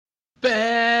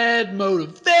Bad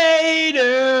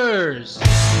Motivators.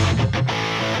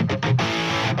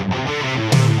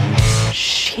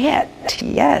 Shit,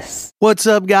 yes. What's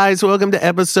up, guys? Welcome to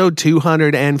episode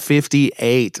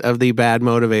 258 of the Bad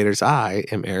Motivators. I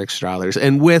am Eric Strahlers,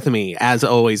 and with me, as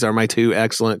always, are my two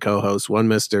excellent co-hosts, one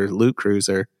Mr. Luke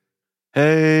Cruiser.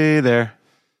 Hey there.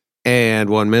 And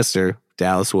one Mr.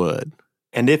 Dallas Wood.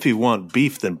 And if you want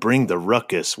beef, then bring the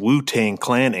ruckus. Wu-Tang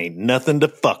Clan ain't nothing to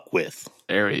fuck with.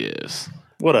 There he is.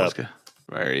 What up?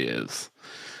 There he is.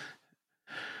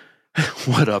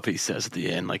 What up, he says at the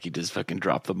end, like he just fucking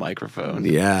dropped the microphone.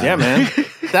 Yeah. Yeah, man.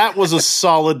 That was a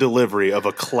solid delivery of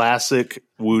a classic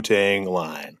Wu-Tang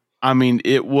line. I mean,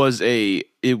 it was a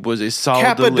solid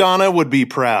Capadonna would be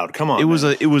proud. Come on. It was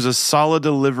a solid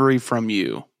delivery from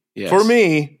you. Yes. For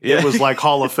me, Yeah. It was like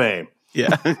Hall of Fame.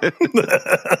 Yeah.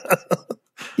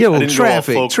 Yo, didn't go all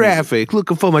folk traffic,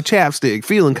 looking for my chapstick,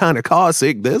 feeling kind of car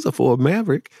sick. There's a Ford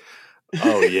Maverick.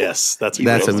 Oh, yes. That's a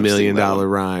 $1 real. million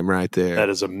rhyme right there. That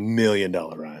is $1 million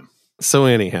rhyme. So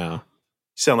anyhow. You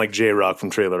sound like J-Rock from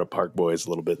Trailer to Park Boys a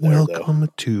little bit there, Welcome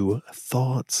to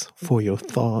Thoughts for Your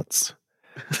Thoughts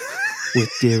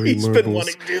with Derry He's Marbles. been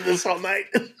wanting to do this all night.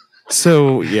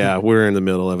 So, yeah, we're in the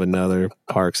middle of another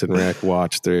Parks and Rec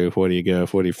watch through. What do you go?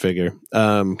 What do you figure? What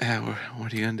are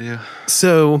you going to do?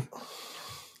 So,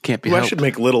 Can't be Well, I helped. should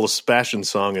make Little Sebastian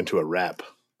song into a rap.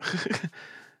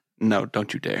 No,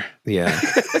 don't you dare. yeah.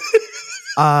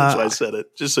 That's why I said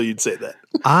it, just so you'd say that.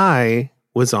 I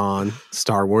was on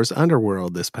Star Wars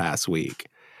Underworld this past week,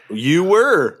 You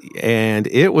were. and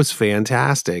it was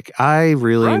fantastic. I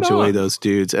really Right enjoy on. those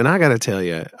dudes. And I got to tell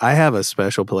you, I have a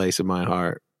special place in my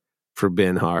heart for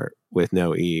Ben Hart with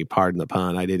no E. Pardon the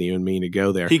pun. I didn't even mean to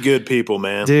go there. He good people,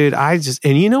 man. Dude, and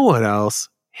you know what else?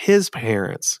 His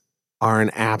parents are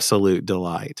an absolute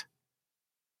delight.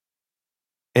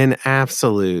 An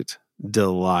absolute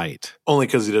delight. Only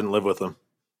because he didn't live with them.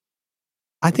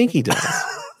 I think he does.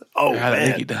 Oh, I man.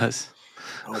 think he does.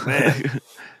 Oh, man.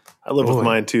 I live Boy. with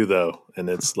mine, too, though. And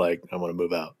it's like, I want to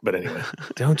move out. But anyway.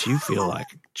 Don't you feel like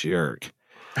a jerk?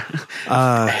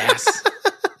 Ass.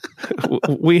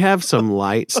 We have some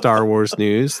light Star Wars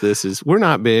news. We're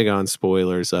not big on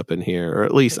spoilers up in here, or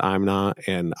at least I'm not,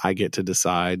 and I get to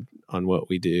decide on what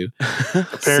we do.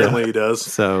 Apparently he does.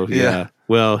 So yeah. Yeah.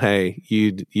 Well, hey,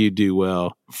 you do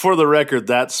well. For the record,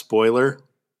 that spoiler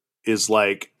is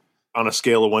like, on a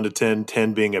scale of 1 to 10,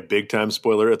 10 being a big time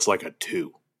spoiler, it's like a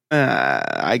 2.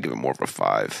 I give it more of a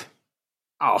 5.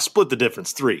 I'll split the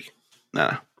difference. 3.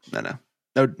 No bias.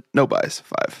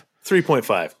 5.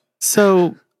 3.5.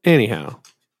 So anyhow,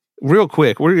 real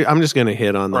quick, I'm just going to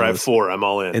hit on All right, those, 4. I'm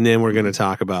all in. and then we're going to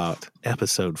talk about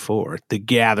episode 4, The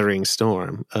Gathering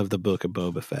Storm of the Book of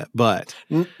Boba Fett. But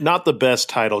Not the best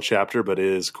title chapter, but it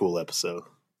is a cool episode.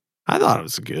 I thought it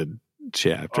was a good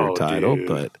chapter Oh, title. dude.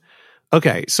 But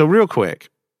okay, so real quick,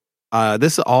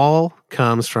 this all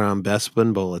comes from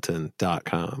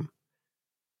BespinBulletin.com,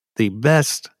 the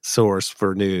best source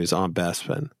for news on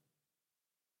Bespin.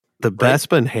 The Right.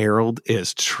 Bespin Herald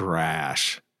is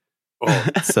trash. Oh,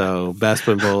 So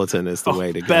Bespin Bulletin is the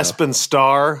way to go. Bespin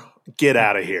Star, get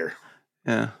out of here.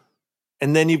 Yeah.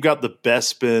 And then you've got the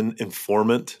Bespin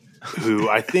Informant, who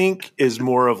I think is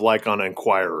more of like on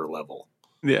Inquirer level.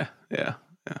 Yeah.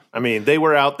 I mean, they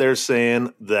were out there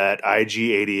saying that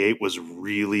IG-88 was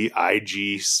really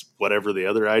IG, whatever the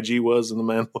other IG was in The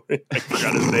Mandalorian. I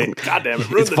forgot his name. God damn it.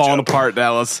 Ruined It's the falling joke. apart,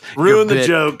 Dallas. Ruined Your the bit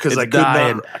joke because is I could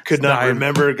dying. not, I could It's not dying.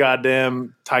 remember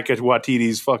goddamn Taika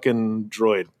Waititi's fucking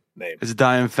droid name. It's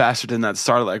dying faster than that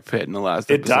Sarlacc pit in the last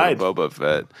It episode died. of Boba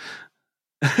Fett.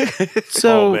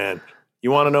 So Oh, man. You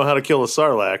want to know how to kill a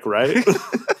Sarlacc, right?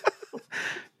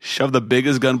 Shove the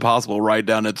biggest gun possible right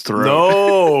down its throat.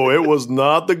 No, it was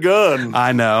not the gun.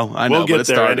 I know. We'll but get it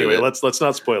there started anyway. it. Let's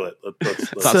not spoil it. Let's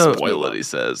Let's not So- spoil it, he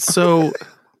says. So,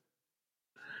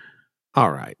 all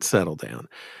right, settle down.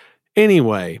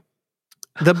 Anyway,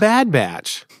 The Bad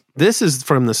Batch. This is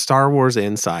from the Star Wars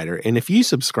Insider. And if you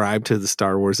subscribe to the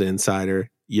Star Wars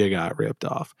Insider, you got ripped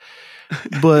off.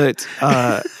 But,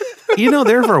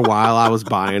 there for a while I was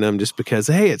buying them just because,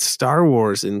 hey, it's Star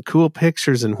Wars and cool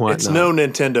pictures and whatnot. It's no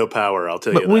Nintendo Power, I'll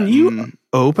tell But you when that. you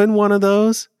open one of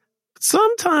those,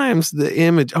 sometimes the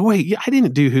image, I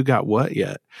didn't do who got what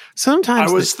yet.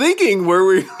 Sometimes I was thinking where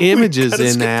we images kinda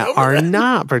in skipped that over are that.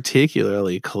 not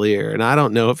particularly clear. And I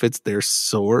don't know if it's their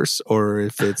source or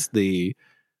if it's the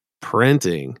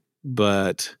printing,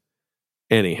 but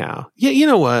anyhow, yeah, you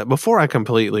know what? Before I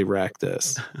completely wreck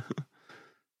this,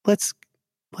 let's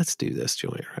do this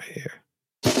joint right here.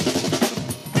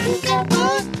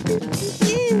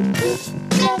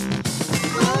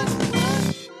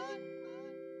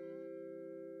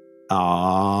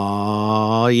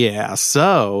 Oh, yeah.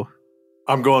 So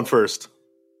I'm going first.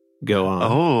 go on.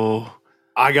 Oh.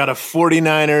 I got a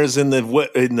 49ers in the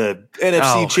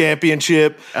NFC Oh.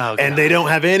 Championship, Oh, and they don't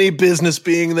have any business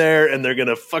being there, and they're going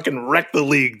to fucking wreck the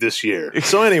league this year.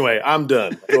 So anyway, I'm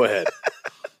done. Go ahead.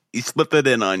 He slipped it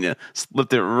in on you.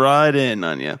 Slipped it right in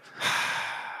on you.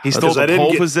 He stole Because I the didn't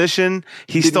pole get- position.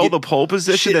 He didn't stole get the pole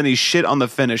position, shit. and he shit on the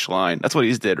finish line. That's what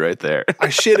he did right there. I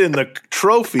shit in the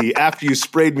trophy after you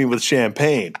sprayed me with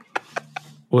champagne.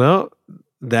 Well,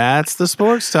 that's the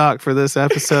sports talk for this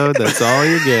episode. That's all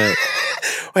you get.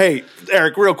 Hey,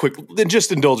 Eric, real quick, then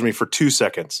just indulge me for 2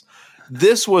 seconds.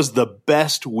 This was the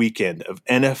best weekend of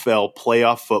NFL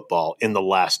playoff football in the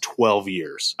last 12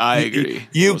 years. I agree.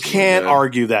 You It was really can't good.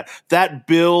 argue that. That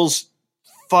Bills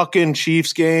fucking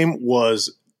Chiefs game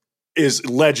is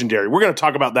legendary. We're going to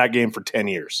talk about that game for 10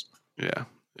 years. Yeah.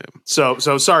 So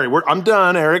sorry, I'm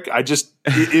done, Eric.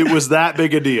 It was that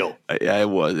big a deal. Yeah, it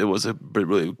was. It was a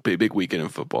really big weekend in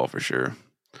football for sure.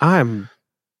 I'm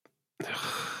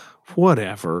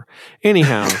whatever.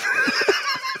 Anyhow,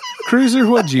 Cruiser,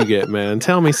 what'd you get, man?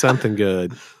 Tell me something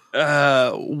good.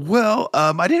 I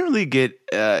didn't really get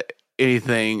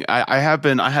anything. I have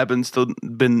been still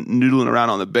been noodling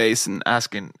around on the base and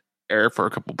asking Eric for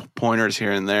a couple pointers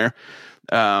here and there.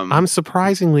 I'm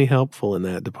surprisingly helpful in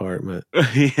that department.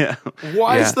 Yeah.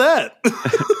 Why is that?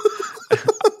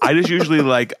 I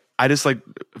just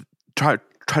try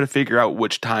to figure out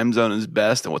which time zone is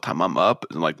best and what time I'm up,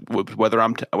 and like whether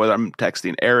I'm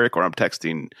texting Eric or I'm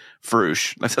texting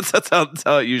Frush. That's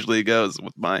how it usually goes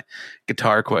with my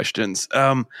guitar questions.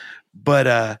 But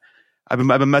I've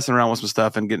been messing around with some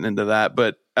stuff and getting into that.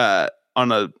 But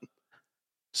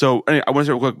so anyway, I want to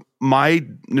say real quick.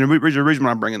 The reason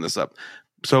why I'm bringing this up.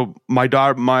 So my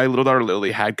little daughter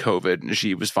Lily had COVID and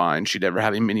she was fine. She never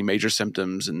had any major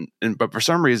symptoms, but for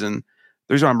some reason,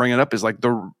 the reason why I'm bringing it up is like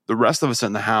the rest of us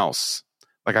in the house.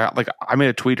 I made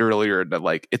a tweet earlier that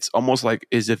like it's almost like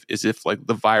as if like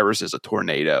the virus is a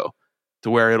tornado,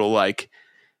 to where it'll like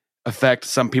affect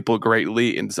some people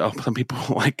greatly and some people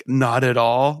like not at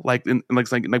all. Like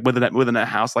within a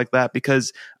house like that,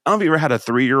 because I don't know if you ever had a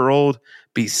 3-year-old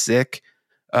be sick,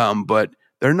 but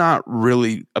they're not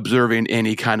really observing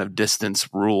any kind of distance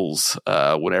rules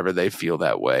whenever they feel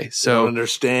that way. So Don't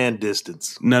understand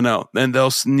distance. no. Then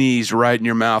they'll sneeze right in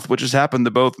your mouth, which has happened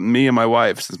to both me and my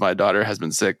wife since my daughter has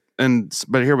been sick.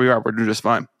 But here we are. We're doing just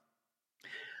fine.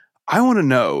 I want to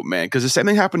know, man, because the same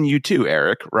thing happened to you too,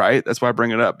 Eric, right? That's why I bring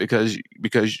it up, because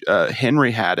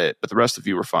Henry had it, but the rest of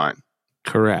you were fine.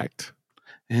 Correct.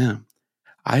 Yeah.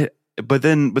 But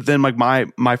then like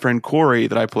my friend Corey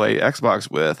that I play Xbox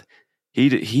with,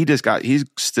 he's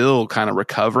still kind of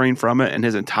recovering from it, and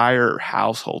his entire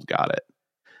household got it.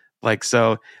 Like,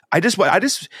 so I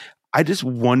just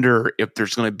wonder if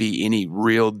there's going to be any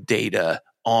real data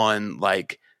on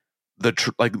like the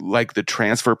the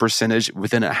transfer percentage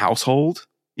within a how's you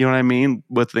know what I mean?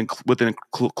 Within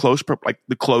close, like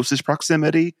the closest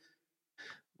proximity,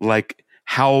 like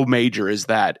how major is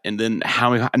that? And then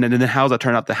how does that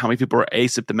turn out to how many people are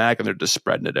asymptomatic and they're just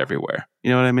spreading it everywhere? You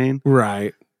know what I mean?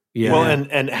 Right. Yeah. Well,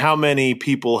 and how many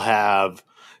people have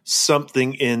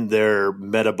something in their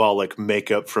metabolic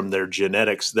makeup from their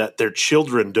genetics that their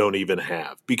children don't even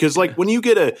have? Because like when you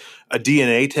get a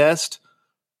DNA test,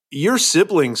 your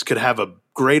siblings could have a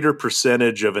greater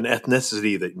percentage of an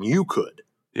ethnicity than you could.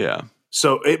 Yeah.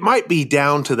 So it might be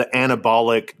down to the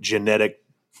anabolic genetic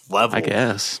level, I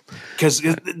guess. because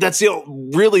that's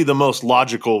really the most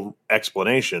logical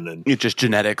explanation. And It's just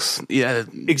genetics. Yeah.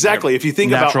 exactly, if you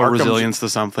think about natural Arkham's, resilience to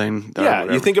something. yeah,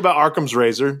 whatever. you think about Arkham's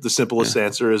razor. The simplest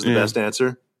answer is the best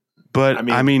answer. But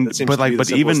I mean, that seems but to be the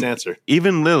simplest answer.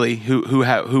 even Lily,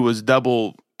 who was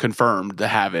double confirmed to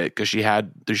have it, because she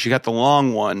got the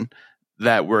long one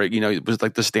that where it was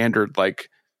like the standard, like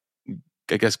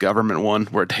I guess government one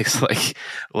where it takes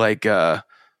like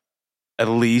at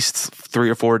least 3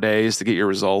 or 4 days to get your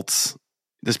results,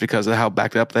 just because of how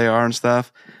backed up they are and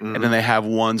stuff. Mhm. And then they have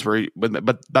ones where,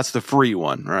 but that's the free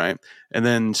one, right? And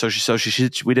then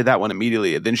we did that one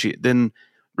immediately. And then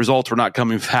results were not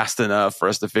coming fast enough for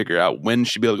us to figure out when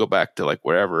she'd be able to go back to like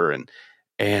wherever.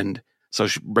 And so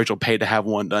Rachel paid to have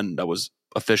one done that was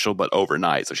official, but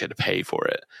overnight. So she had to pay for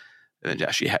it. And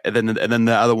then and then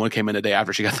the other one came in the day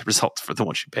after she got the results for the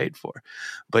one she paid for.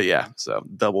 But yeah, so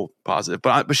double positive.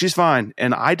 But she's fine.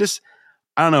 And I don't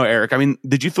know, Eric. I mean,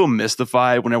 did you feel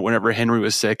mystified whenever Henry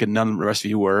was sick and none of the rest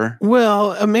of you were?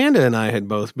 Well, Amanda and I had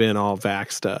both been all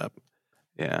vaxxed up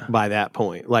Yeah. by that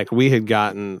point. Like we had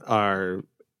gotten our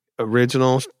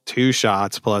original 2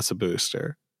 shots plus a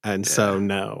booster. And so,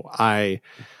 no, I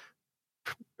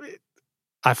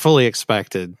fully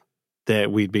expected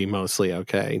that we'd be mostly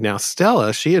okay. Now,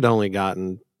 Stella, she had only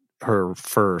gotten her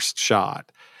first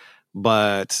shot,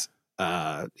 but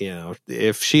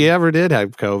if she ever did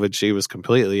have COVID, she was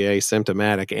completely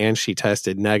asymptomatic, and she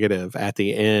tested negative at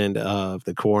the end of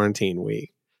the quarantine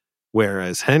week,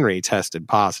 whereas Henry tested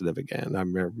positive again. I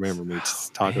remember me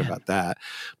talking about that,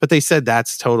 but they said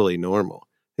that's totally normal.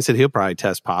 They said he'll probably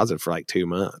test positive for like 2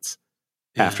 months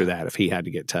after that if he had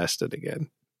to get tested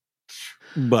again.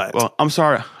 But well, I'm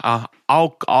sorry.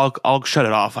 I'll shut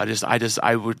it off. I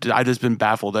just been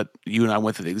baffled that you and I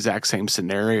went through the exact same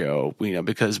scenario.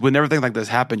 Because when everything like this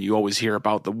happened, you always hear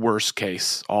about the worst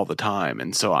case all the time,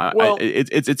 and so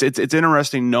it's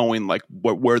interesting knowing like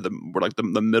where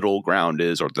the middle ground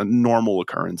is or the normal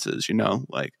occurrences.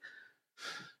 Like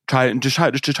try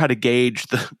to gauge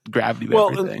the gravity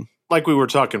of everything. Like we were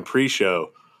talking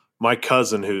pre-show, my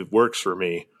cousin who works for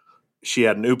me, she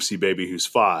had an oopsie baby who's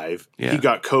 5. Yeah. He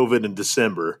got COVID in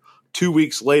December. 2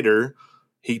 weeks later,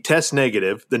 he tests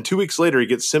negative. Then 2 weeks later, he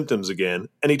gets symptoms again,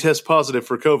 and he tests positive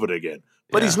for COVID again.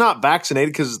 But he's not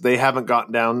vaccinated because they haven't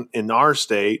gotten down in our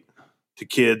state to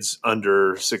kids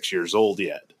under 6 years old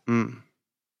yet. Mm.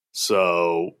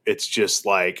 So it's just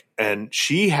like, and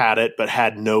she had it, but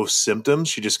had no symptoms.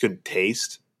 She just couldn't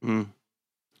taste. Mm.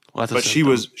 Well, but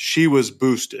she was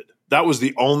boosted. That was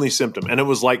the only symptom, and it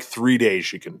was like 3 days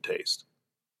she couldn't taste.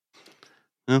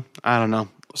 I don't know.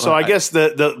 So I guess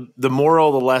the moral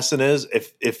of the lesson is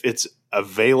if it's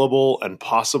available and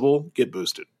possible, get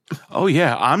boosted. Oh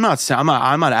yeah, I'm not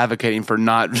advocating for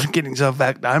not getting stuff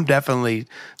back. I'm definitely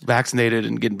vaccinated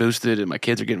and getting boosted, and my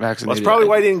kids are getting vaccinated. Well, that's probably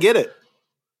why I didn't get it,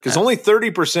 because only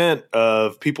 30%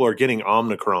 of people are getting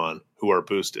Omicron who are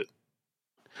boosted.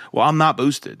 Well, I'm not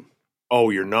boosted. Oh,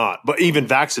 you're not. But even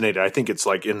vaccinated, I think it's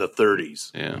like in the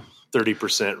 30s. Yeah.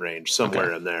 30% range,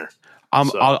 somewhere in there.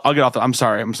 I'll get off. I'm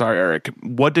sorry, Eric.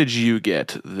 What did you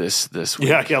get this week?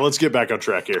 Yeah. Let's get back on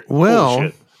track here. Well,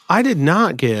 I did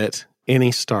not get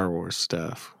any Star Wars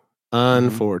stuff,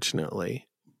 unfortunately.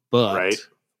 But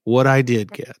what I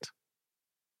did get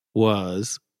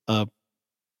was a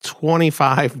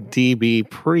 25 dB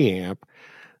preamp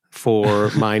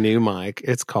for my new mic.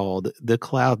 It's called the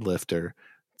Cloud Lifter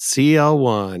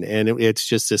CL1, and it's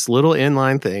just this little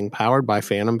inline thing powered by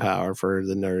Phantom Power for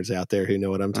the nerds out there who know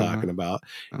what I'm talking about.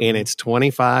 And it's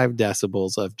 25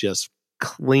 decibels of just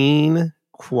clean,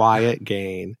 quiet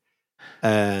gain.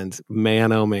 And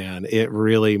man, oh man, it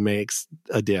really makes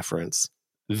a difference.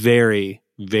 Very,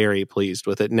 very pleased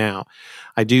with it. Now,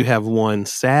 I do have one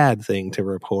sad thing to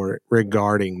report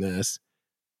regarding this,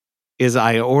 is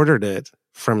I ordered it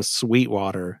from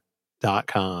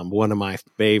Sweetwater.com, one of my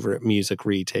favorite music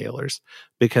retailers,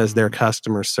 because their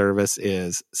customer service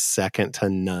is second to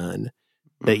none.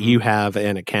 That you have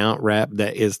an account rep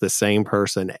that is the same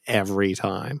person every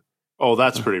time. Oh,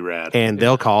 that's pretty rad. And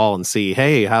they'll call and see,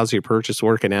 hey, how's your purchase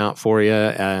working out for you?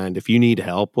 And if you need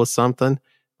help with something,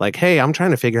 like, hey, I'm trying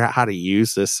to figure out how to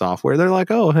use this software. They're like,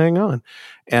 oh, hang on.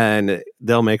 And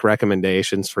they'll make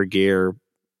recommendations for gear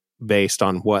based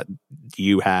on what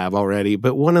you have already.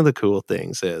 But one of the cool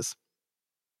things is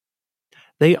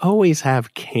they always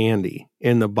have candy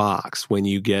in the box when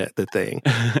you get the thing.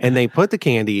 And they put the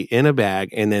candy in a bag,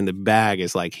 and then the bag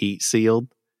is like heat sealed.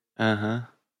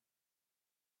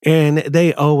 And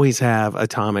they always have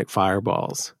atomic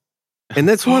fireballs. And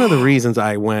that's one of the reasons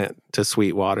I went to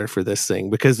Sweetwater for this thing,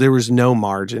 because there was no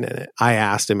margin in it. I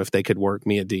asked them if they could work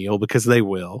me a deal, because they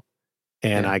will.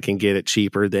 And I can get it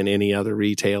cheaper than any other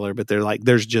retailer. But they're like,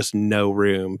 there's just no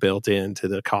room built into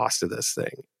the cost of this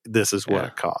thing. This is what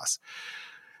it costs.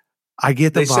 I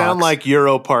get the They box. sound like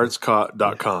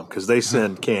Europarts.com, because they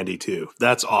send candy too.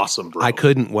 That's awesome, bro. I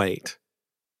couldn't wait.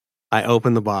 I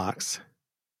opened the box,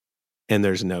 and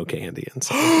there's no candy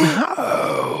inside.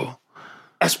 No.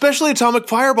 Especially atomic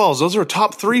fireballs. Those are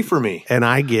top 3 for me. And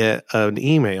I get an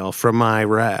email from my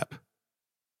rep.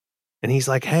 And he's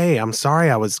like, hey, I'm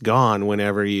sorry I was gone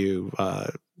whenever you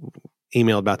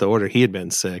emailed about the order. He had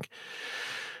been sick.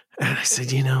 And I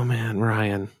said, man,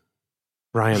 Ryan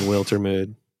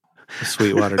Wiltermood,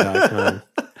 Sweetwater.com.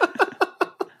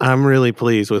 I'm really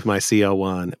pleased with my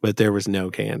CL1, but there was no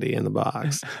candy in the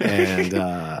box. And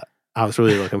I was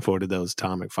really looking forward to those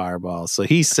atomic fireballs. So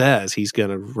he says he's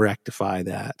going to rectify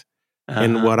that.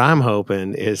 And what I'm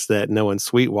hoping is that knowing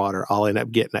Sweetwater, I'll end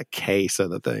up getting a case of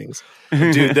the things.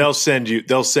 Dude, they'll send you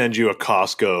a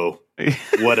Costco,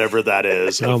 whatever that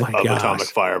is, of atomic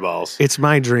fireballs. It's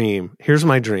my dream. Here's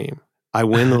my dream. I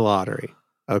win the lottery.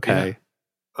 Okay.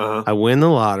 I win the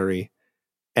lottery,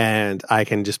 and I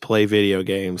can just play video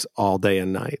games all day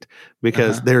and night,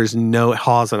 because there's no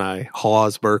Hawes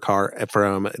Burkhart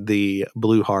from the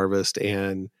Blue Harvest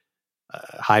and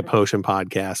High Potion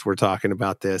podcast were talking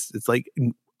about this. It's like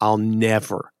I'll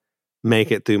never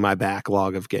make it through my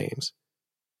backlog of games.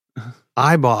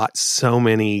 I bought so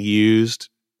many used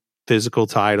physical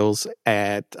titles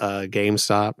at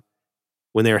GameStop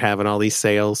when they were having all these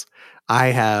sales. I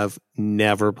have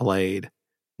never played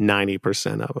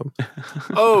 90% of them.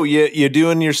 Oh, you're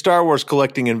doing your Star Wars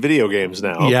collecting in video games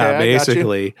now. Okay, Yeah,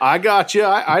 basically. I got you.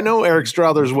 I know Eric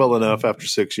Strothers well enough after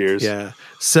 6 years. Yeah.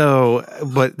 So,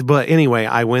 but anyway,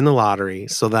 I win the lottery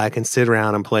so that I can sit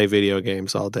around and play video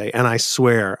games all day. And I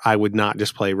swear I would not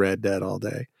just play Red Dead all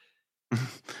day.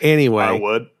 Anyway, I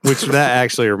would. which that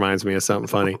actually reminds me of something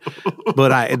funny.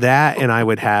 But I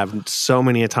would have so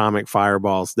many atomic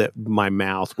fireballs that my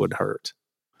mouth would hurt.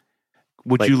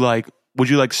 Would you like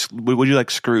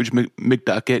Scrooge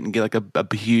McDucket and get like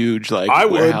a huge like I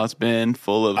would. warehouse bin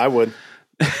full of I would.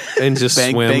 And just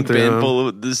swim bank through bin them. full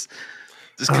of this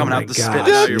just Oh coming my out the God.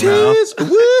 spit out of your mouth.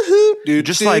 Woohoo!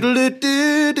 Just like-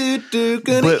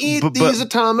 gonna eat these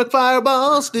atomic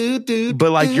fireballs.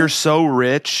 But like you're so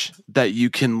rich that you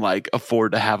can like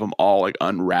afford to have them all like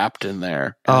unwrapped in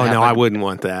there. And Oh have, no, like, I wouldn't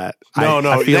want that. No,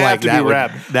 I feel they like have to that be would,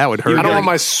 wrapped. that would hurt. I don't me. want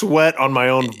my sweat on my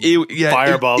own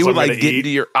fireballs. It would I'm like gonna get eat. into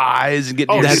your eyes and get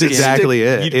into Oh, your That's skin. exactly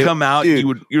it. You'd It- come out.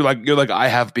 dude. You're like I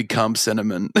have become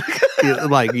cinnamon.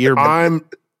 like you're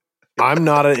I'm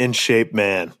not an in shape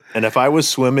man, and if I was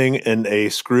swimming in a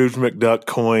Scrooge McDuck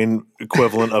coin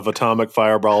equivalent of atomic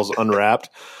fireballs unwrapped,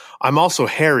 I'm also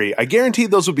hairy. I guarantee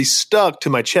those would be stuck to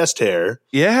my chest hair.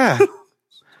 Yeah.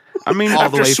 I mean, all the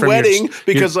after way from sweating your,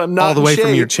 because I'm not all the in way from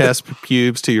shape. your chest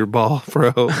pubes to your ball,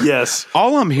 bro. Yes.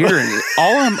 all I'm hearing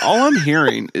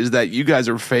is that you guys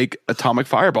are fake atomic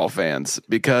fireball fans,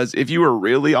 because if you were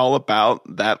really all about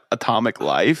that atomic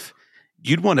life,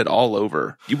 you'd want it all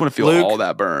over. You want to feel Luke, all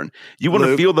that burn. You want to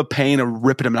Luke. feel the pain of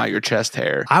ripping them out your chest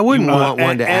hair. I wouldn't want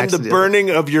one to and the accidentally. burning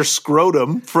of your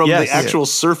scrotum from Yes. the actual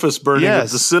surface burning Yes.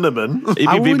 of the cinnamon.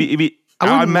 I wouldn't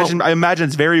I imagine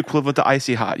it's very equivalent to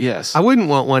icy hot. Yes. I wouldn't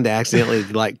want one to accidentally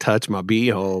like touch my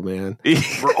beehole, man.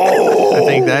 Oh, I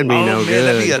think that'd be no man,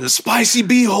 that'd good. be a spicy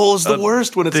beehole is the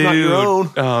worst when it's not your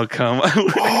own. Oh, come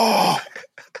on.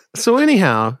 So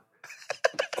anyhow,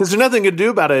 Because there's nothing to do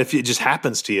about it if it just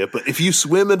happens to you. But if you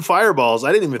swim in fireballs,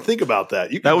 I didn't even think about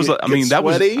that. You That was, get, I mean, that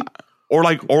sweaty. was, or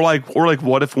like,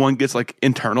 what if one gets like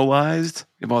internalized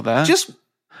about that? Just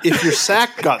if your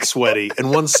sack got sweaty and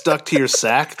one stuck to your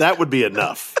sack, that would be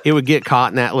enough. it would get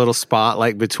caught in that little spot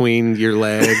like between your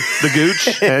legs. the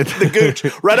gooch. And- The gooch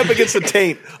right up against the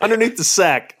taint, underneath the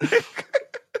sack.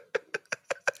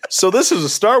 So this is a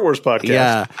Star Wars podcast.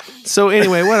 Yeah. So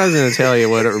anyway, what I was going to tell you,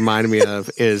 what it reminded me of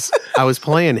is I was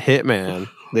playing Hitman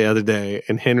the other day,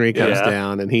 and Henry comes Yeah.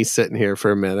 down, and he's sitting here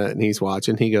for a minute, and he's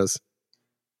watching. He goes,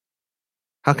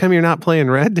 "How come you're not playing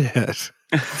Red Dead?"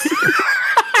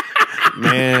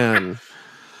 Man,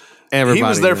 everybody He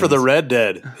was there for the knows. Red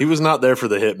Dead. He was not there for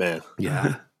the Hitman.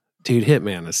 Yeah, dude,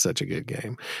 Hitman is such a good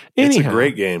game. It's a Anyhow,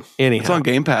 great game. Anyhow, It's on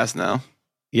Game Pass now.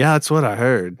 yeah, that's what I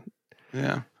heard.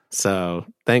 Yeah. So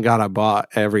thank God I bought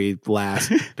every last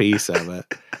piece of it.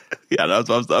 Yeah, that's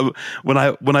what I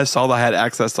was, when I saw that I had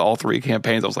access to all three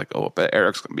campaigns, I was like, "Oh, I bet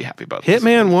Eric's going to be happy about this."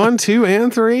 Hitman 1, 2,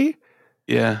 and 3.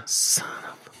 Yeah, Son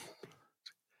of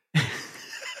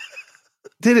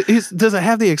does it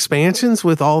have the expansions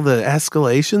with all the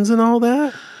escalations and all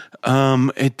that?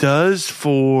 it does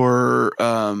for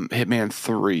Hitman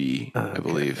 3, I Okay.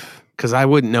 believe, Because I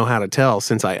wouldn't know how to tell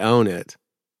since I own it.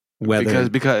 Whether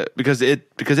because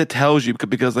it tells you,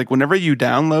 because like whenever you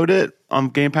download it on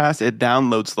Game Pass, it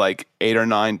downloads like 8 or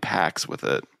 9 packs with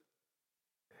it.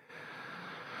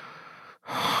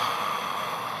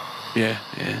 Yeah.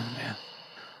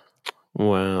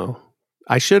 wow,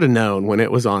 I should have known when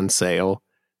it was on sale.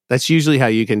 That's usually how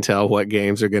you can tell what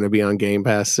games are going to be on Game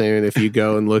Pass soon. If you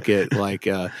go and look at like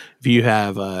if you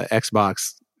have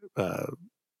Xbox,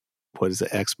 what is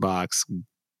it? Xbox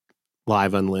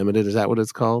Live Unlimited, is that what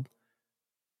it's called?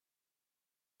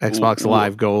 Xbox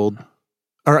Live Gold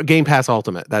or Game Pass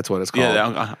Ultimate, that's what it's called.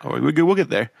 Yeah, we'll get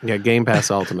there. Yeah, Game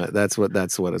Pass Ultimate, that's what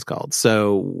it's called.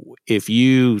 So if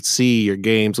you see your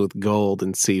games with gold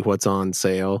and see what's on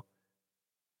sale,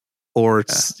 or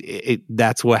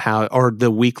that's or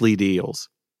the weekly deals,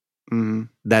 Mhm.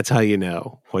 that's how you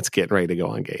know what's getting ready to go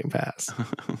on Game Pass.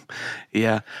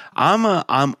 Yeah,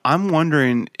 I'm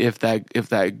wondering if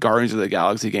that Guardians of the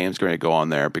Galaxy game is going to go on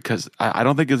there, because I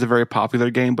don't think it's a very popular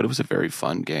game, but it was a very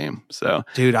fun game. So,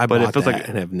 Dude, I But it bought feels that like-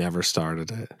 and have never started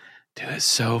it. dude, it's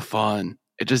so fun.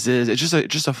 It just is. It's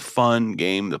just a fun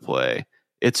game to play.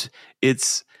 It's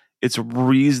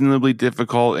reasonably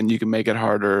difficult, and you can make it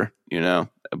harder,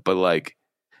 but like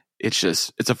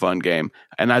it's a fun game.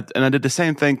 And I did the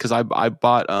same thing because I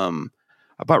bought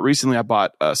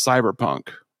Cyberpunk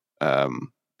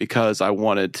because I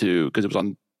wanted to, because it was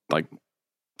on like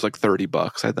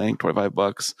 $30, I think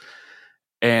 $25,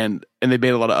 and they made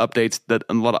a lot of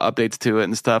updates to it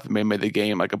and stuff, and made the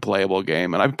game like a playable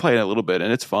game. And I've played it a little bit,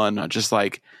 and it's fun. I just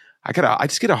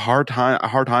get a hard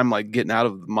time like getting out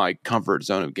of my comfort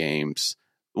zone of games,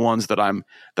 ones that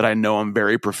I know I'm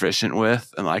very proficient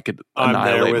with, and I could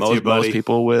annihilate most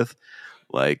people with.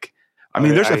 Like, I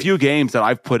mean, there's a few games that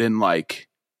I've put in like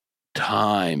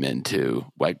time into,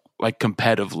 like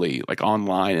competitively, like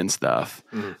online and stuff.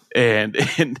 And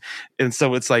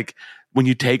so it's like when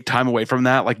you take time away from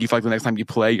that, like you feel like the next time you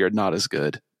play, you're not as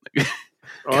good.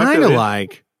 Kind of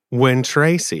like when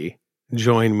Tracy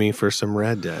joined me for some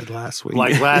Red Dead last week.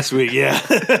 Like last week, yeah.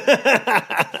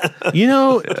 You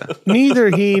know, neither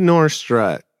he nor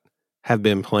Strut have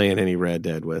been playing any Red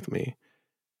Dead with me.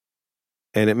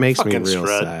 And it makes me real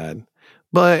sad.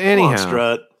 But anyhow, come on,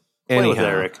 Strut. Play with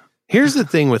Eric. Here's the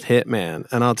thing with Hitman,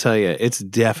 and I'll tell you, it's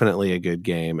definitely a good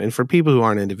game. And for people who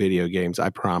aren't into video games, I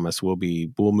promise we'll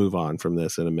move on from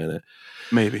this in a minute.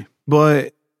 Maybe.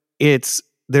 But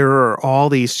there are all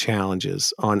these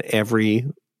challenges on every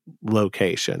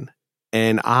location.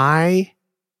 And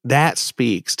that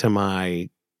speaks to my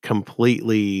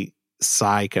completely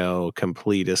psycho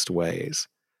completist ways.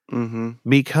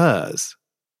 Because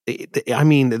I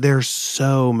mean, there's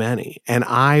so many, and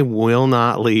I will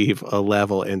not leave a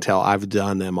level until I've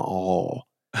done them all.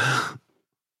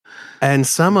 And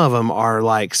some of them are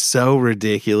like so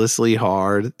ridiculously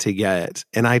hard to get,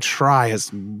 and I try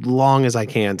as long as I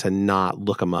can to not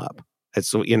look them up.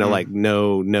 It's, like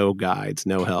no guides,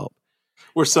 no help.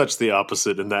 We're such the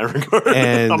opposite in that regard.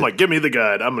 And I'm like, give me the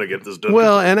guide. I'm going to get this done.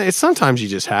 Well, and sometimes you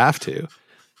just have to.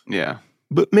 Yeah.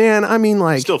 But man, I mean,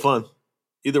 like, still fun.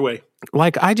 Either way.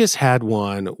 Like, I just had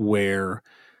one where,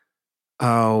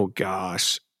 oh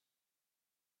gosh,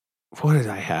 what did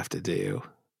I have to do?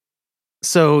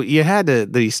 So you had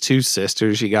these two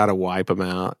sisters, you got to wipe them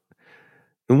out.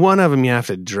 And one of them, you have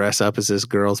to dress up as this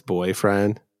girl's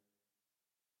boyfriend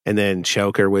and then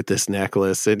choke her with this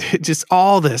necklace, and just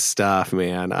all this stuff,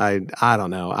 man. I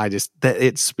don't know.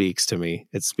 It speaks to me.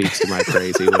 It speaks to my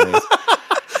crazy ways.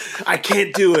 I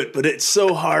can't do it, but it's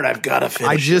so hard. I've got to finish.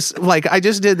 I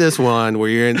just did this one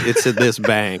where it's at this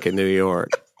bank in New York.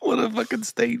 What a fucking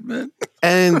statement.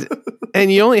 And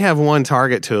you only have one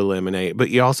target to eliminate,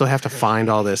 but you also have to find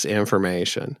all this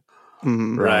information.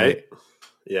 Right?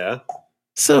 Yeah.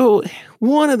 So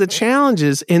one of the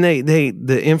challenges, and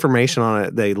the information on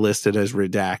it, they listed as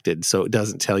redacted, so it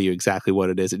doesn't tell you exactly what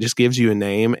it is. It just gives you a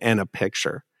name and a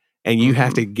picture, and you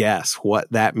have to guess what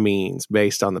that means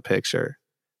based on the picture.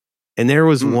 And there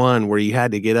was one where you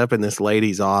had to get up in this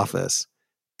lady's office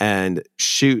and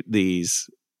shoot these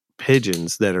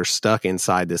pigeons that are stuck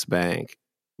inside this bank,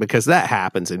 because that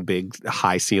happens in big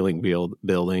high ceiling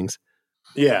buildings.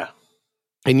 Yeah.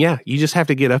 And yeah, you just have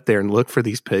to get up there and look for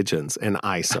these pigeons and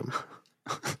ice them.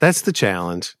 That's the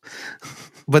challenge.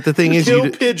 But the thing is, kill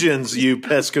pigeons, you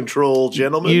pest control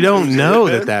gentlemen. You don't know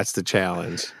that that's the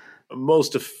challenge.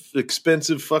 Most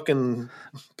expensive fucking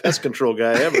pest control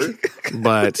guy ever.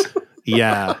 But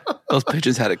yeah, those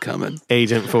pigeons had it coming.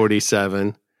 Agent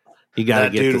 47. You got to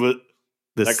get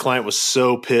that client was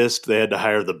so pissed they had to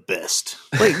hire the best.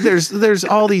 Like there's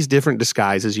all these different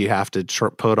disguises you have to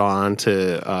put on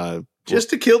to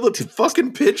just to kill the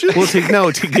fucking pigeons. Well,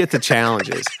 to get the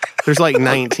challenges. There's like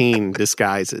 19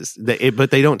 disguises,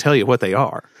 but they don't tell you what they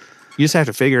are. You just have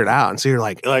to figure it out. And so you're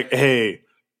like, hey,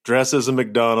 dress as a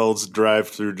McDonald's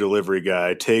drive-through delivery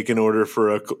guy, take an order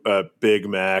for a Big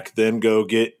Mac, then go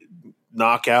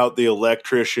knock out the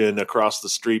electrician across the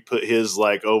street, put his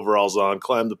like overalls on,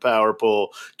 climb the power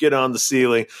pole, get on the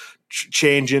ceiling,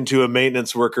 change into a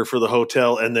maintenance worker for the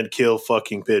hotel, and then kill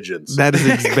fucking pigeons. That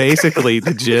is basically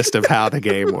the gist of how the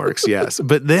game works, yes.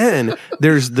 But then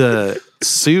there's the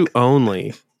suit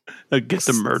only get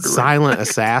the murderer silent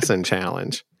assassin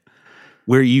challenge,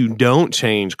 where you don't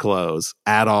change clothes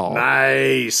at all.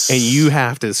 Nice. And you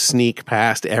have to sneak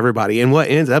past everybody. And what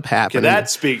ends up happening... that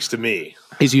speaks to me.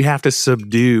 ...is you have to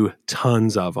subdue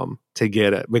tons of them to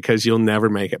get it, because you'll never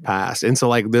make it past. And so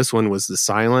like this one was the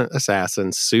silent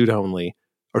assassin, suit only,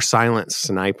 or silent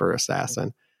sniper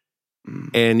assassin.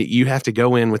 And you have to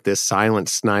go in with this silent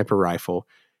sniper rifle.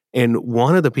 And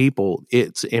one of the people,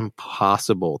 it's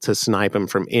impossible to snipe them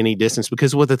from any distance,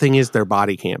 because what the thing is, their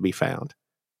body can't be found.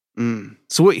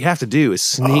 So what you have to do is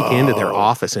sneak into their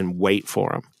office and wait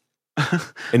for them.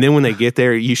 And then when they get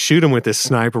there, you shoot them with this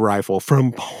sniper rifle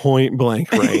from point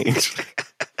blank range.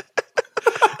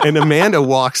 And Amanda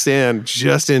walks in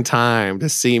just in time to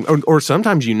see him. Or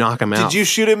sometimes you knock him out. Did you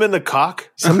shoot him in the cock?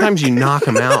 Sometimes you knock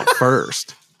him out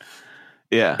first.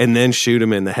 Yeah. And then shoot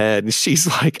him in the head. And she's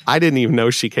like, I didn't even know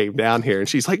she came down here. And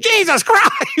she's like, Jesus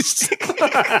Christ.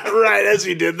 Right as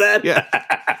you did that? Yeah.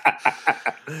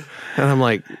 And I'm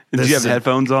like, Did you have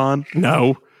headphones on?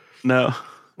 No. No.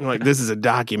 I'm like, this is a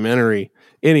documentary.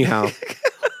 Anyhow.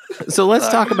 So let's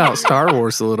talk about Star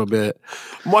Wars a little bit.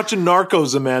 I'm watching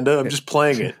Narcos, Amanda. I'm just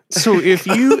playing it. So if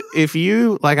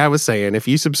you, like I was saying, if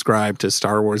you subscribe to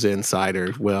Star Wars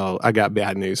Insider, well, I got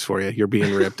bad news for you. You're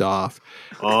being ripped off.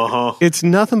 Uh-huh. It's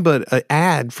nothing but an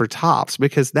ad for Topps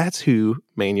because that's who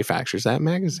manufactures that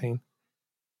magazine.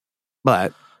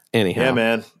 But anyhow. Yeah,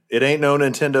 man. It ain't no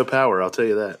Nintendo Power, I'll tell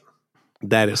you that.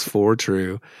 That is for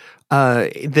true.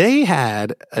 They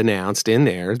had announced in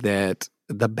there that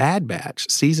The Bad Batch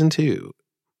Season 2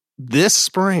 this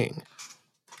spring.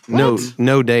 What?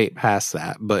 No date past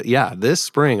that. But yeah, this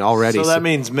spring already. So that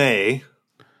means May.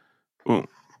 Well,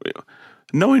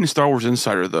 knowing Star Wars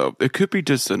Insider, though, it could be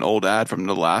just an old ad from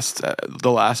the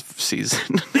last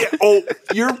season. Yeah, oh,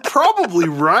 you're probably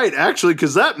right, actually,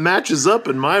 because that matches up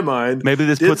in my mind. Maybe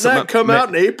this Didn't puts them that up, come out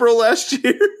in April last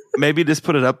year? Maybe just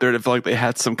put it up there to feel like they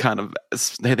had some kind of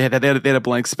they had a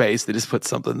blank space. They just put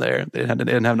something there. They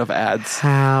didn't have enough ads.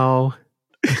 How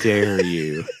dare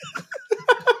you?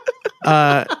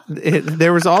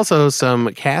 There was also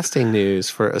some casting news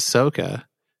for Ahsoka.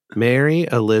 Mary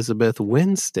Elizabeth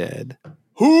Winstead.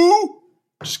 Who?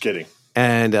 Just kidding.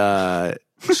 And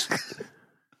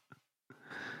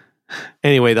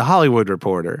anyway, The Hollywood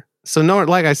Reporter. So, no,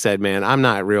 like I said, man, I'm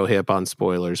not real hip on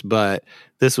spoilers, but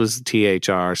this was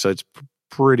THR, so it's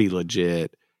pretty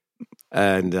legit.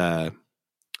 And I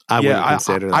wouldn't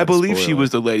consider that I believe spoiler. she was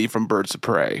the lady from Birds of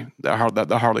Prey,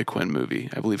 the Harley Quinn movie.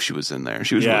 I believe she was in there.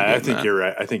 She was. Yeah, really good I in think that. you're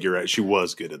right. I think you're right. She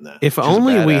was good in that. If She's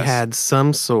only we badass. had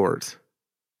some sort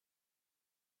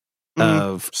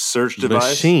of Search device.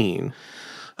 machine.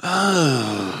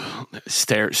 Oh,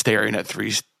 staring at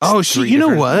three. Oh, three you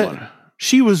know different what? one.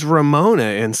 She was Ramona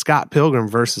in Scott Pilgrim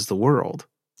versus the World.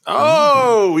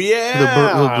 Oh, yeah.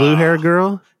 The blue hair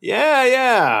girl. Yeah,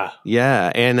 yeah.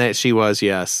 Yeah, and that she was,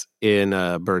 yes, in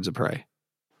Birds of Prey.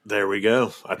 There we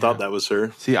go. I thought that was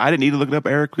her. See, I didn't need to look it up,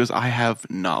 Eric, because I have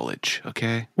knowledge.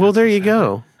 Okay. Well, there you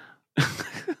go.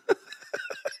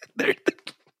 There-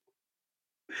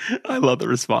 I love the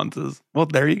responses. Well,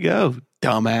 there you go,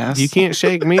 dumbass. You can't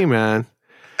shake me, man.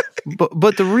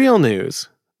 But the real news,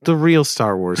 the real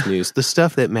Star Wars news, the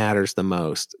stuff that matters the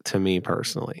most to me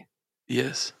personally.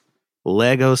 Yes.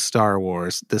 Lego Star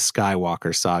Wars, the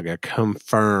Skywalker Saga,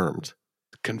 confirmed.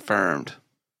 Confirmed.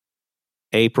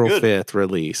 April Good. 5th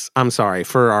release. I'm sorry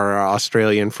for our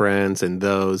Australian friends and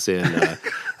those in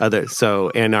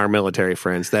and our military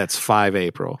friends. That's 5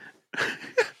 April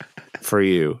for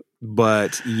you.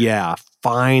 But yeah,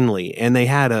 finally. And they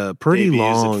had a pretty Debuts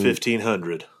long at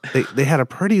 1500. they had a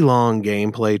pretty long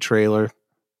gameplay trailer. It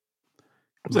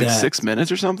was like 6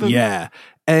 minutes or something. Yeah.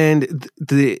 And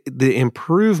the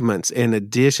improvements and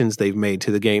additions they've made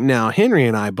to the game. Now, Henry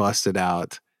and I busted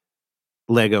out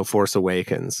Lego Force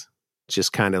Awakens,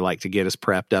 just kind of like to get us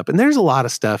prepped up. And there's a lot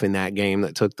of stuff in that game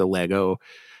that took the Lego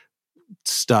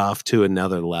stuff to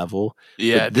another level.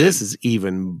 Yeah. But this is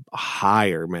even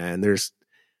higher, man.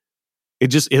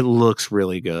 It looks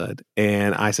really good.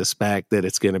 And I suspect that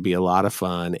it's going to be a lot of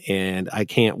fun. And I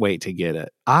can't wait to get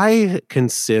it. I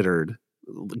considered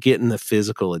getting the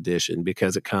physical edition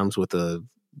because it comes with a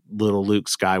little Luke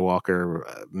Skywalker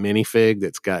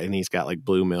minifig he's got like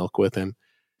blue milk with him.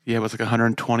 Yeah, it was like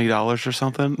 $120 or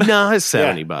something. No, it's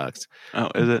 $70.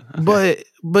 Oh, is it? Okay.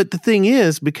 But the thing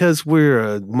is, because we're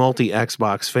a multi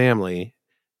Xbox family,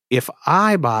 if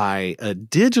I buy a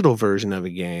digital version of a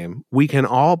game, we can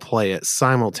all play it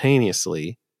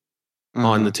simultaneously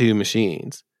on the two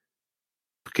machines.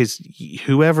 Because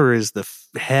whoever is the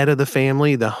head of the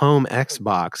family, the home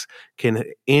Xbox,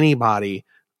 anybody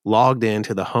logged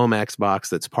into the home Xbox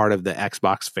that's part of the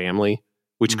Xbox family,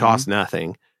 which costs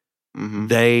nothing,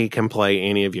 they can play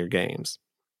any of your games.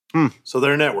 So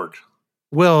they're networked.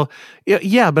 Well,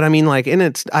 yeah, but I mean, like,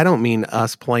 I don't mean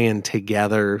us playing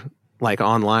together like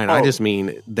online. I just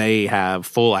mean they have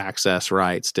full access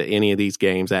rights to any of these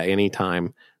games at any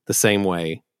time, the same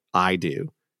way I do.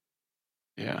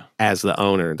 Yeah. As the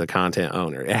owner, the content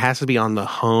owner. It has to be on the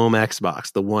home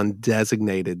Xbox, the one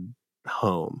designated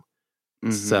home.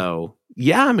 So,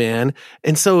 yeah, man.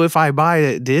 And so if I buy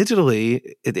it digitally,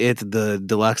 the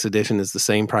deluxe edition is the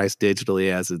same price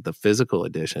digitally as the physical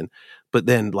edition. But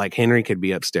then, like, Henry could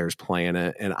be upstairs playing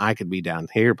it, and I could be down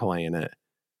here playing it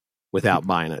without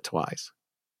buying it twice.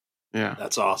 Yeah.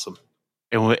 That's awesome.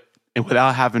 And and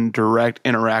without having direct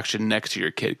interaction next to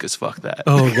your kid, because fuck that.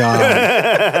 Oh,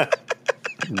 God.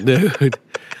 Dude.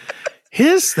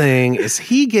 His thing is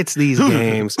he gets these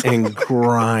games and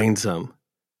grinds them.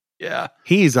 Yeah.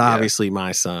 He's obviously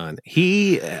my son.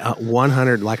 He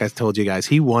 100, like I told you guys,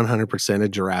 he 100%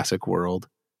 of Jurassic World.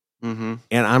 Mm-hmm.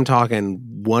 And I'm talking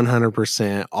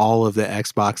 100% all of the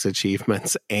Xbox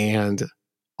achievements and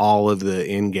all of the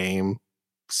in-game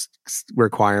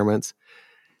requirements.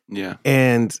 Yeah.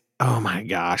 And oh my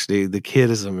gosh, dude, the kid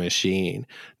is a machine.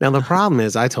 Now, the problem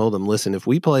is I told him, listen, if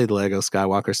we played Lego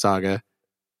Skywalker Saga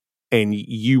and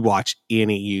you watch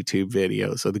any YouTube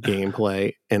videos of the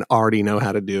gameplay and already know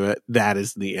how to do it, that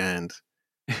is the end.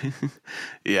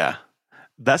 Yeah.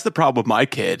 That's the problem with my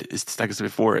kid, is like I said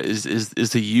before, is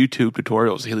the YouTube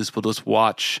tutorials he will just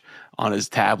watch on his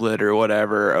tablet or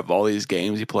whatever of all these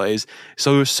games he plays.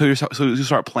 So you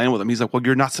start playing with him. He's like, well,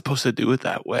 you're not supposed to do it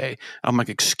that way. I'm like,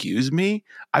 excuse me?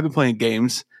 I've been playing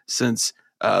games since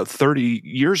 30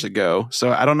 years ago.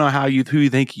 So I don't know who you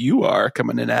think you are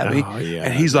coming in at me. Oh, yeah,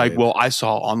 and he's like, dude. well, I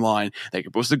saw online that you're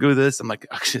supposed to go this. I'm like,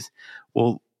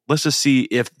 well, let's just see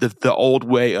if the old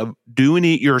way of doing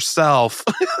it yourself.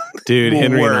 Dude, will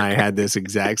Henry work. and I had this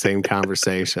exact same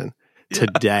conversation Yeah.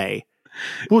 today.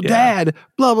 Well, Yeah. Dad,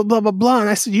 blah, blah, blah, blah, blah. And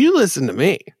I said, you listen to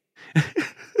me.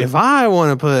 If I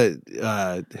want to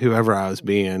put whoever I was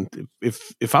being,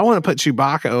 if I want to put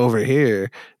Chewbacca over here,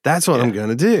 that's what I'm Yeah. going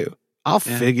to do. I'll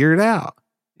Yeah. figure it out.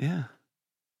 Yeah.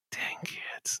 Dang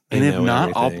kids. And They if know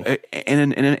not, everything.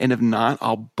 and if not,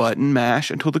 I'll button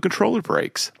mash until the controller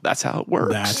breaks. That's how it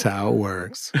works. That's how it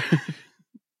works.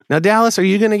 Now, Dallas, are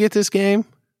you going to get this game?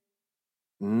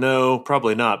 No,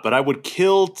 probably not. But I would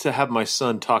kill to have my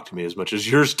son talk to me as much as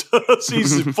yours does.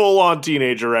 He's a full-on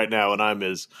teenager right now, and I'm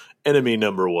his enemy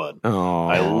number one. Oh,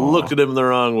 I looked at him the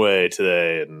wrong way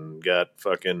today and got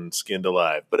fucking skinned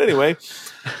alive. But anyway,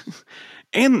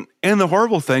 And the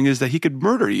horrible thing is that he could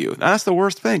murder you. That's the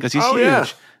worst thing because he's Oh, huge. yeah.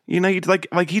 You know, you're like,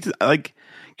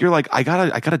 I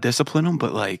gotta discipline him,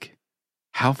 but like,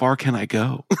 how far can I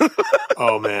go?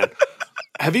 oh man,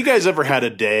 have you guys ever had a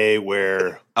day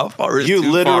where How far is You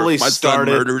too literally far? My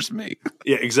started- son murders me.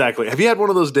 Yeah, exactly. Have you had one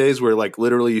of those days where, like,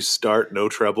 literally you start no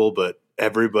trouble, but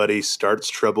everybody starts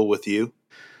trouble with you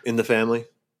in the family?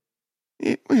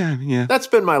 Yeah. That's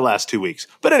been my last 2 weeks.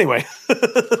 But anyway.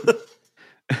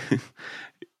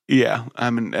 Yeah, I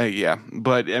mean, yeah,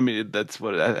 but I mean that's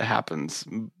what happens.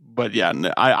 But yeah,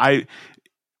 I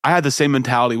had the same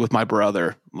mentality with my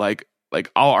brother. Like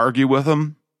I'll argue with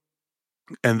him,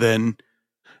 and then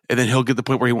he'll get to the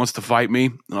point where he wants to fight me,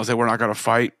 and I'll say we're not going to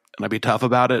fight, and I'll be tough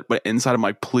about it. But inside I'm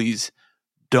like, please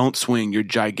don't swing your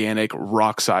gigantic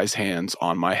rock-sized hands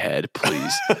on my head,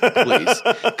 please, please,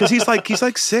 because he's like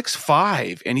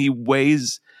 6'5", and he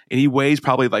weighs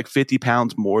probably like 50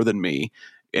 pounds more than me.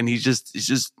 And he's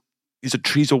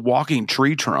a walking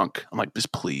tree trunk. I'm like,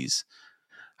 just please.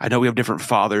 I know we have different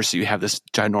fathers, so you have this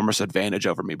ginormous advantage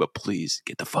over me, but please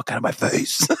get the fuck out of my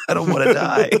face. I don't want to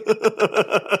die.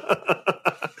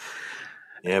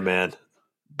 Yeah, man.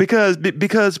 Because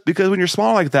when you're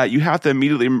small like that, you have to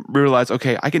immediately realize,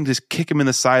 okay, I can just kick him in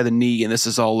the side of the knee and this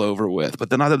is all over with. But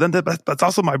then but it's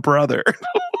also my brother.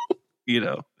 You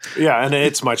know, Yeah, and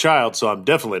it's my child, so I'm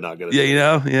definitely not going to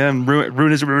and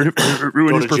ruin his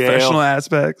professional jail.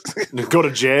 aspects. go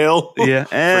to jail. Yeah,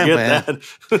 Forget man.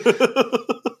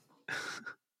 that.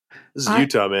 This is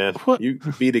Utah, man. what- You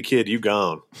beat a kid, you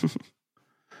gone.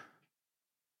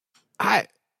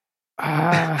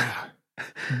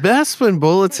 Bespin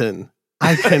Bulletin.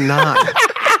 I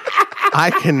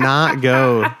cannot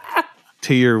go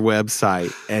to your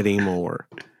website anymore.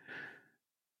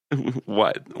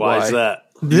 What? Why is that?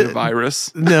 The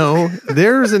virus? No,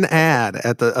 there's an ad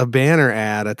a banner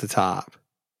ad at the top.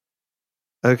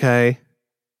 Okay.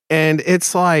 And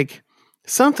it's like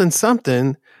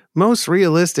something, most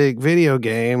realistic video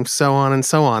game, so on and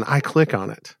so on. I click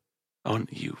on it. Oh,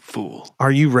 you fool.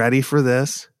 Are you ready for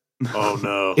this? Oh,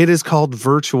 no. It is called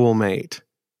Virtual Mate,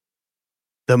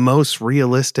 the most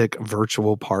realistic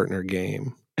virtual partner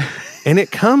game. And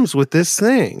it comes with this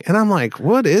thing. And I'm like,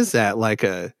 what is that? Like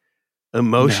a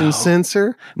motion No.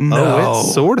 sensor? No. Oh, it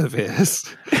sort of is.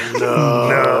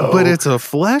 No. But it's a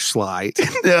flashlight.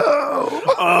 No.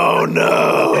 Oh,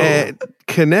 no. It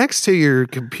connects to your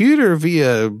computer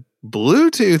via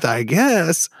Bluetooth, I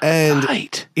guess. And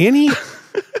Right.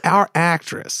 our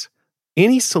actress,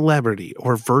 any celebrity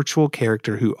or virtual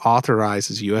character who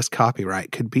authorizes U.S.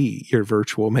 copyright could be your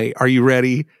virtual mate. Are you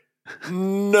ready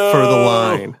No. for the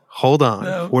line? Hold on.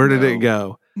 No, Where did no. it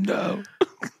go? No.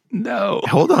 No.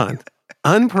 Hold on.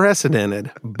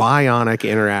 Unprecedented bionic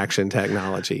interaction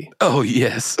technology. Oh,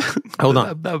 yes. Hold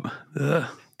on.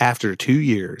 After 2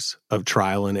 years of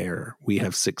trial and error, we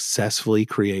have successfully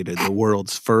created the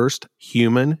world's first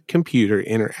human-computer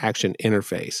interaction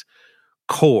interface,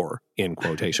 Core, in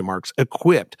quotation marks,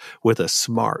 equipped with a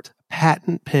smart,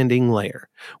 patent-pending layer,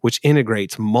 which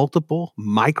integrates multiple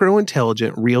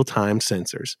micro-intelligent real-time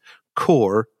sensors.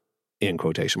 Core, in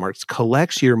quotation marks,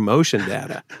 collects your motion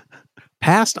data,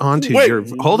 passed on to your...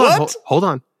 Hold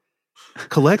on.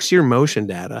 Collects your motion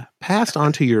data, passed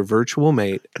onto your virtual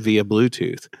mate via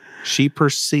Bluetooth. She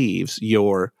perceives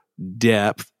your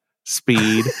depth,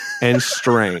 speed, and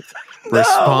strength,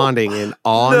 responding in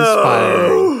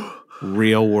awe-inspiring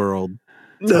real-world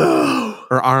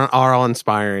or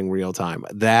awe-inspiring real-time.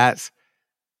 That's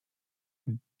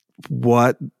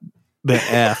what the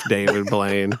F, David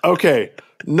Blaine. Okay.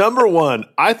 Number one,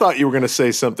 I thought you were going to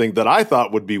say something that I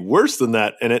thought would be worse than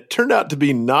that, and it turned out to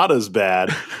be not as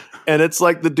bad. And it's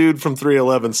like the dude from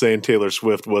 311 saying Taylor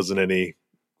Swift wasn't any.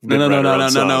 No.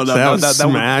 That was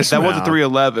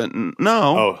 311.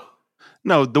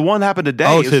 No, the one happened today.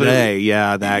 Oh, today,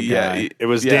 yeah, that guy. It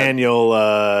was Daniel.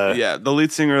 The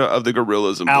lead singer of the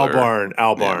Gorillaz and Al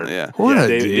Barn. Yeah. What a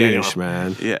Daniel. douche,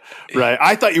 man. Yeah, right.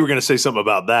 I thought you were going to say something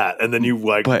about that, and then you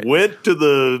went to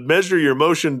the measure your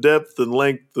motion depth and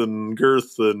length and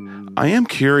girth, and I am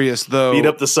curious though. Beat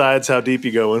up the sides. How deep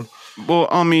you going? Well,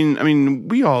 I mean,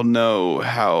 we all know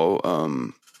how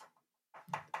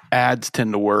ads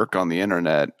tend to work on the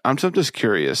internet. I'm just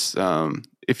curious.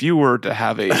 If you were to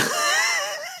have a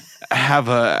have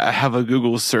a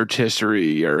Google search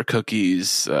history or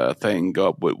cookies thing go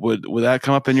up, would that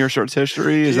come up in your search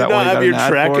history? Is that why you have your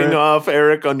tracking off,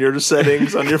 Eric, on your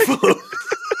settings on your phone?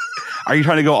 Are you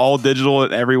trying to go all digital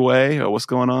in every way? Or what's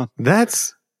going on? I'm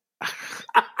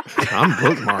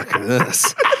bookmarking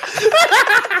this.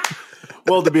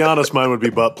 Well, to be honest, mine would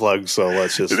be butt plugs, so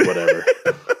let's just whatever.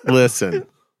 Listen,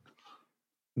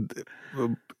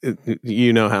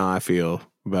 you know how I feel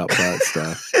about butt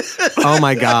stuff. Oh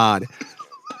my God.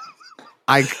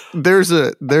 There's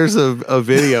a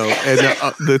video, and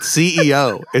the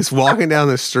CEO is walking down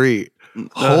the street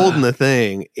holding the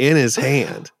thing in his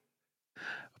hand.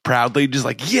 Proudly, just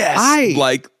like, yes,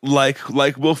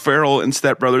 like Will Ferrell and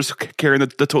Step Brothers carrying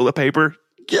the toilet paper.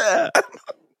 Yeah.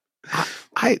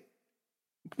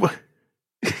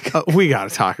 We got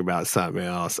to talk about something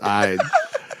else.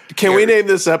 Can we name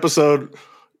this episode?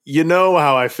 You know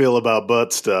how I feel about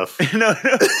butt stuff. No.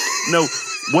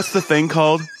 What's the thing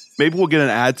called? Maybe we'll get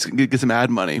some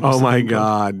ad money. Oh my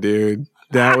God, dude,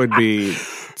 that would be.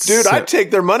 Dude, I'd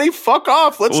take their money. Fuck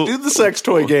off. Let's do the sex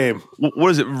toy game. What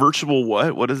is it? Virtual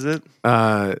what? What is it?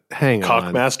 Hang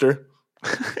on. Cockmaster.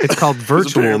 It's called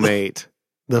Virtual Mate.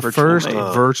 The first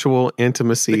virtual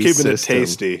intimacy They're keeping system. It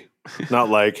tasty. Not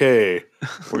like, hey,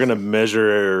 we're going to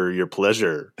measure your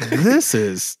pleasure. This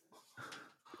is...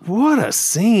 What a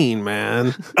scene,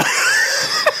 man.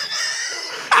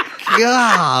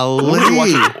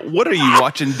 Golly. What are you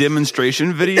watching?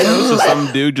 Demonstration videos of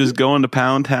some dude just going to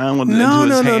Pound Town with into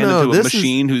a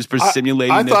machine who's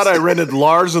simulating? I thought I rented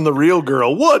Lars and the Real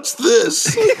Girl. What's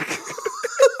this?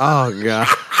 Oh God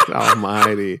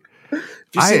Almighty! Have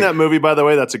you seen that movie? By the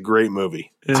way, that's a great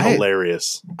movie. It's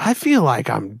hilarious. I feel like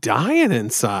I'm dying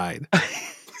inside.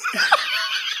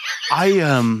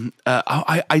 I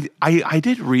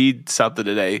did read something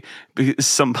today because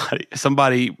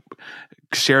somebody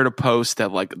shared a post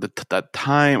that like that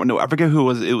time. No, I forget who it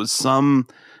was. It was some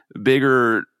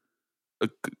bigger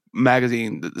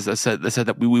magazine that said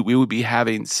that we would be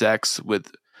having sex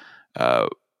with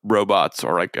robots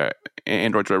or like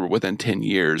androids or whatever within 10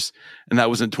 years, and that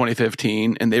was in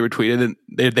 2015. And they retweeted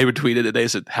it. They retweeted it. They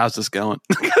said, "How's this going?"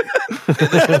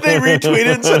 They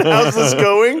retweeted and said, "How's this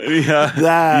going?"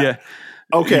 Yeah.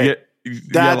 Okay.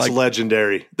 That's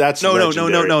legendary. That's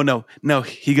legendary. No.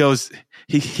 He goes.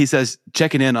 He says,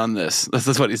 "Checking in on this."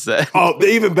 That's what he said. Oh,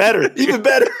 even better. Even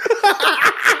better.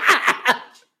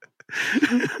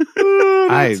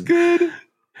 That's good.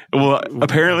 Well,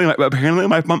 apparently,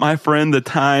 my friend, the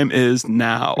time is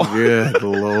now. Good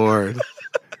Lord,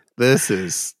 this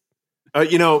is.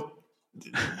 Okay,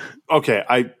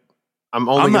 I'm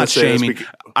not shaming.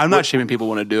 I'm not shaming people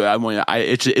want to do it. I mean,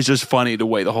 it's just funny the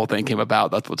way the whole thing came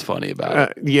about. That's what's funny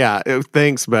about it.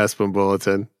 Thanks, Bespin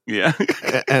Bulletin. Yeah,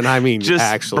 and I mean,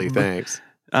 actually, thanks.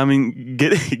 I mean,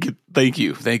 thank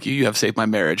you. You have saved my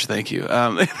marriage. Thank you.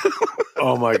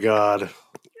 Oh my God.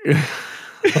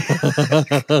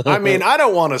 I mean, I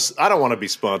don't want to be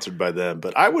sponsored by them,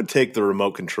 but I would take the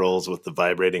remote controls with the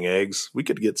vibrating eggs. We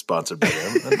could get sponsored by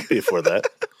them. I'd be for that.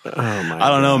 I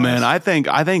don't know, man. I think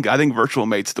Virtual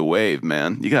Mate's the wave,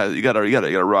 man. You got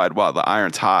to ride while the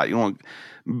iron's hot. You don't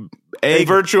Hey,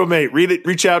 Virtual Mate,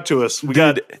 reach out to us. We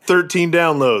got 13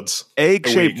 downloads.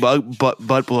 Egg-shaped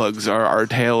butt plugs are our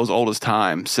tale as old as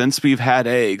time. Since we've had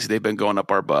eggs, they've been going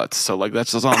up our butts. So, like,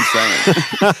 that's just all I'm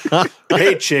saying.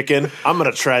 Hey, chicken, I'm going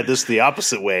to try this the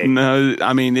opposite way. No,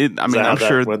 I'm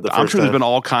sure there's time? been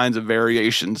all kinds of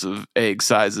variations of egg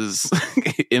sizes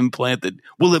implanted.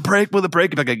 Will it break? Will it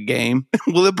break? Like a game.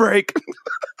 Will it break?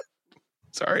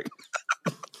 Sorry.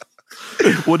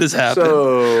 What has happened?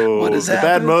 So, what has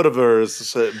happened?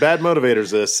 happened? Bad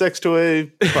Motivators, a sex toy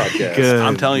podcast. Good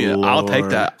I'm telling you, I'll take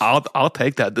Lord. that. I'll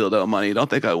take that dildo money. Don't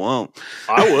think I won't.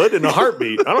 I would in a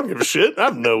heartbeat. I don't give a shit. I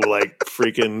have no like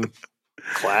freaking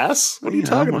class. What are you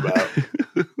talking about?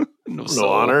 No No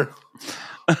honor.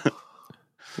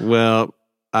 Well,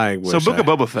 I wish. So, Book of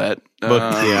Boba Fett.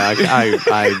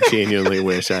 I genuinely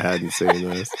wish I hadn't seen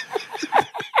this.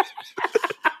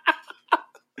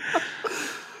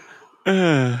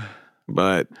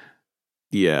 But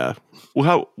yeah, We'll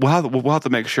have to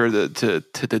make sure that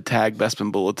to tag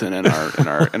Bespin Bulletin in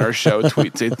our show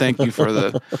tweet. Say thank you for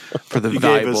the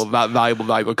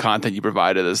valuable content you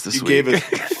provided us this You week. gave us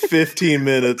 15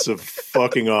 minutes of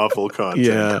fucking awful content.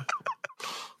 yeah.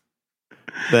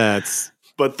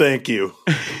 But thank you.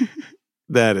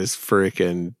 That is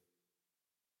freaking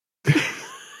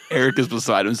Eric is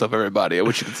beside himself. Everybody, I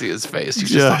wish you could see his face. He's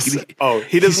Just- just like,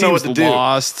 He doesn't know what to seems do.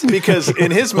 lost. Because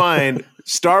in his mind,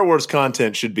 Star Wars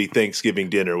content should be Thanksgiving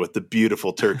dinner with the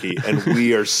beautiful turkey, and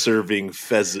we are serving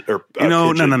pheasant or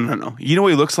No. pigeon. You know what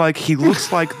he looks like? He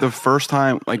looks like the first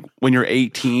time, like when you're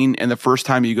 18 and the first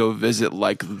time you go visit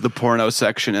like the porno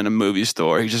section in a movie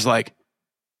store. He's just like,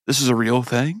 this is a real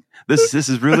thing? This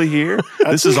is really here?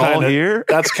 This is all here?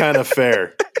 That's kind of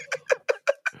fair.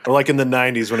 Or like in the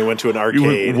 90s when he went to an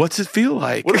arcade. What's it feel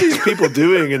like? What are these people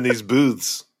doing in these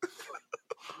booths?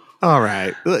 all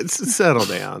right. Let's settle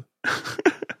down.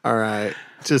 All right,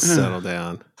 just settle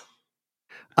down.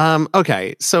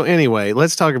 Okay. So anyway,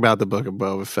 let's talk about the Book of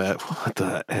Boba Fett. What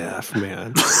the f,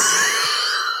 man?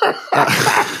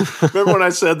 Remember when I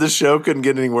said the show couldn't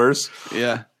get any worse?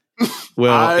 Yeah.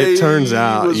 Well, it turns I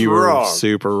out was you were wrong.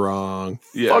 super wrong.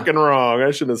 Yeah. Fucking wrong.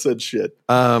 I shouldn't have said shit.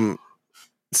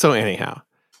 So anyhow,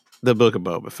 the Book of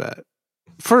Boba Fett.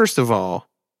 First of all,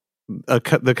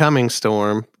 The Coming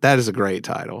Storm, that is a great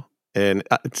title. And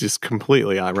it's just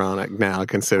completely ironic now,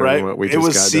 considering Right? what we It just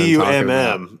was got done talking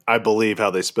about. CUMM, I believe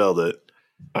how they spelled it.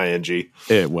 ING.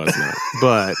 It was not.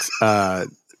 But,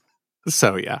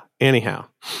 so yeah. Anyhow,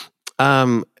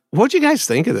 what'd you guys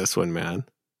think of this one, man?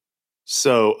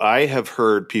 So I have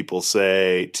heard people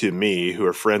say to me who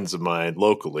are friends of mine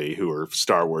locally who are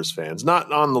Star Wars fans,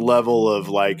 not on the level of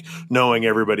like knowing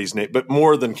everybody's name, but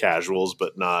more than casuals,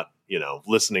 but not,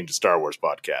 listening to Star Wars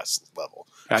podcasts level,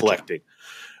 Gotcha. collecting.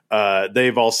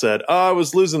 They've all said, I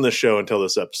was losing the show until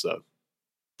this episode.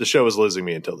 The show was losing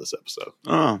me until this episode.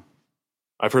 Oh.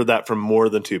 I've heard that from more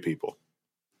than two people.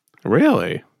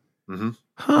 Really? Mm-hmm.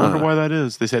 I wonder Huh. why that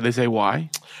is. They say why?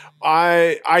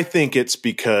 I think it's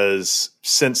because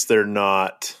since they're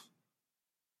not,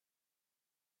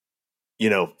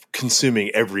 consuming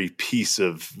every piece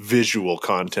of visual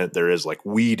content there is like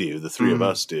we do, the three of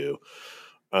us do.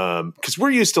 Because we're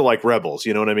used to like Rebels,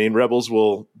 you know what I mean? Rebels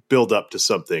will build up to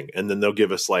something and then they'll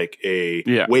give us like a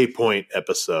waypoint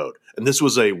episode. And this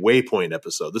was a waypoint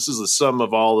episode. This is the sum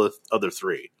of all the other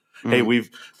three. Hey,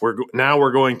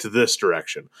 we're going to this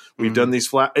direction. We've done these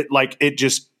it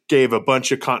just gave a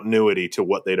bunch of continuity to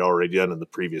what they'd already done in the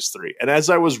previous three. And as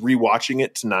I was rewatching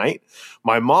it tonight,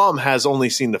 my mom has only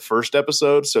seen the first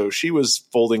episode, so she was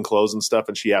folding clothes and stuff,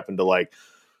 and she happened to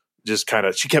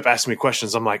she kept asking me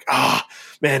questions. I'm like,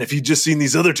 man, if you'd just seen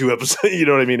these other two episodes, you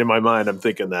know what I mean? In my mind, I'm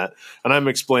thinking that. And I'm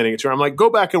explaining it to her. I'm like, go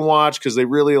back and watch because they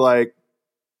really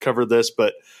covered this.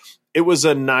 But it was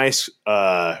a nice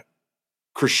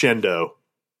crescendo,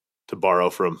 to borrow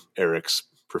from Eric's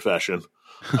profession.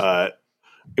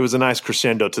 It was a nice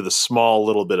crescendo to the small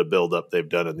little bit of buildup they've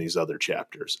done in these other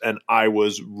chapters. And I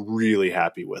was really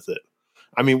happy with it.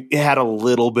 I mean, it had a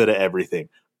little bit of everything.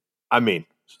 I mean,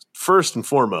 first and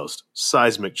foremost,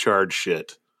 seismic charge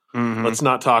shit. Mm-hmm. Let's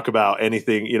not talk about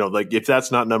anything, if that's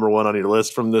not number one on your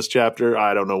list from this chapter,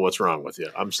 I don't know what's wrong with you.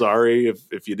 I'm sorry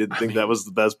if you didn't think that was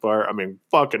the best part. I mean,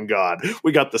 fucking God.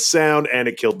 We got the sound and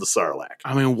it killed the Sarlacc.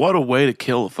 I mean, what a way to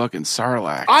kill a fucking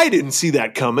Sarlacc. I didn't see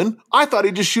that coming. I thought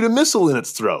he'd just shoot a missile in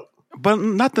its throat. But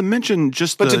not to mention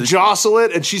just to jostle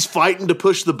it and she's fighting to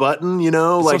push the button,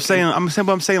 I'm saying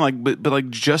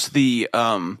just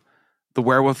the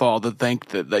wherewithal to think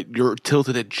that you're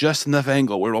tilted at just enough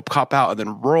angle where it'll pop out and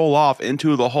then roll off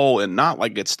into the hole and not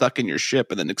get stuck in your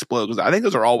ship and then explode. Because I think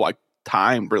those are all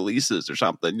timed releases or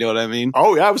something. You know what I mean?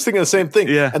 Oh yeah, I was thinking the same thing.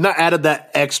 Yeah. And that added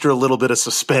that extra little bit of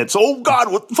suspense. Oh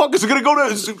God, what the fuck is it going to go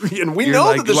to? And we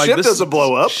know that the ship doesn't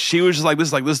blow up. She was just like,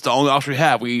 this is the only option we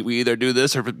have. We either do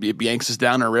this or it yanks us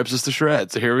down or rips us to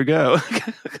shreds. So here we go.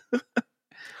 But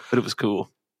it was cool.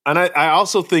 And I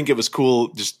also think it was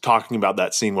cool, just talking about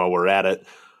that scene while we're at it,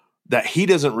 that he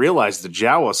doesn't realize the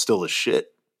Jawa still is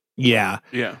shit. Yeah.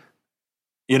 Yeah.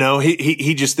 You know,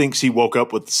 he just thinks he woke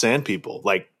up with the Sand People.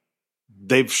 Like,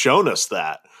 they've shown us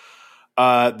that.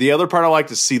 The other part I like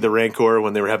to see the Rancor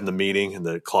when they were having the meeting and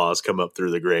the claws come up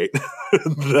through the grate.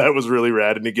 That was really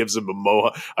rad. And he gives him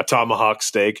a tomahawk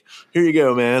steak. Here you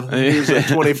go, man. Here's a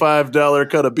 $25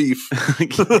 cut of beef.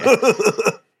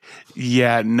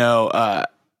 Yeah, no.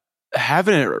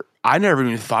 Having it, I never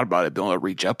even thought about it being able to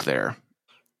reach up there.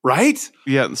 Right?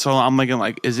 Yeah, so I'm thinking,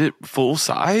 like, is it full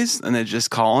size and then just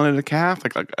calling it a calf?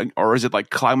 Like, or is it like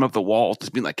climbing up the wall,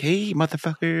 just being like, hey,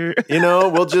 motherfucker? You know,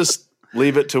 we'll just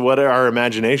leave it to what our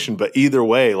imagination. But either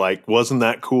way, like, wasn't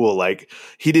that cool? Like,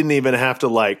 he didn't even have to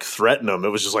like threaten him. It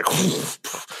was just like,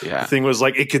 Yeah. The thing was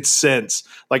like, it could sense.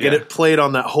 Like, and it played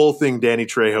on that whole thing Danny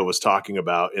Trejo was talking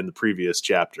about in the previous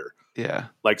chapter. Yeah.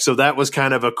 Like, so that was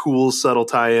kind of a cool, subtle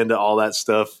tie into all that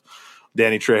stuff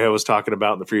Danny Trejo was talking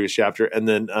about in the previous chapter. And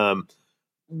then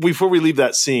before we leave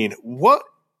that scene, what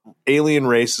alien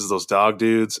race is those dog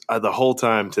dudes? The whole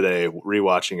time today,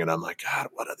 rewatching it, I'm like, God,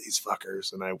 what are these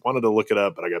fuckers? And I wanted to look it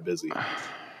up, but I got busy.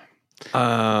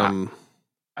 I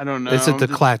don't know. Is it the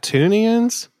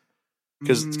Clatoonians?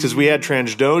 Because we had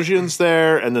Transdosians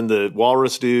there, and then the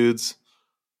Walrus dudes,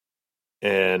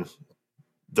 and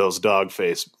those dog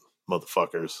face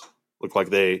motherfuckers look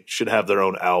like they should have their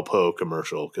own Alpo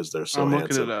commercial because they're so I'm looking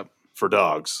handsome it up. for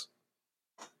dogs.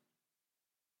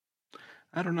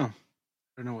 I don't know. I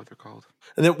don't know what they're called.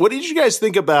 And then what did you guys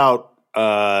think about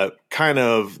kind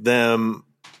of them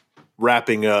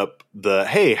wrapping up the,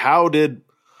 hey,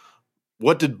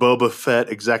 what did Boba Fett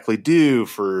exactly do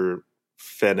for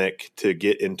Fennec to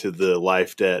get into the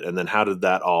life debt? And then how did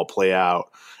that all play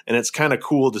out? And it's kind of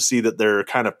cool to see that they're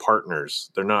kind of partners.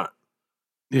 They're not,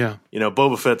 Yeah. you know,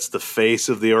 Boba Fett's the face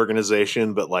of the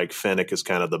organization, but like Fennec is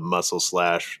kind of the muscle /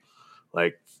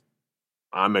 like,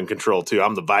 I'm in control too.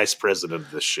 I'm the vice president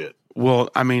of this shit. Well,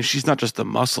 I mean, she's not just the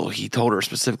muscle. He told her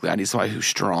specifically, I need somebody who's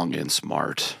strong and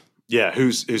smart. Yeah,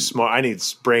 who's smart. I need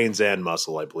brains and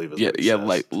muscle, I believe. Yeah,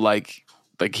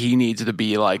 like he needs to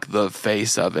be like the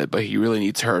face of it, but he really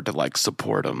needs her to like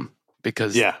support him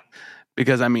because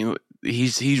I mean,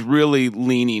 he's really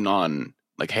leaning on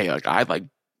like, hey, like I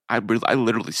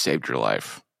literally saved your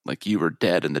life. Like you were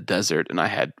dead in the desert, and I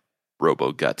had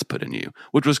robo guts put in you,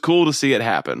 which was cool to see it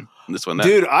happen. This one,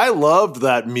 dude, I loved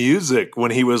that music when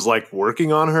he was like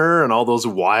working on her, and all those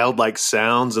wild like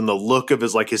sounds, and the look of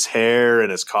his hair and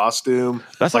his costume.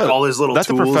 That's like all his little that's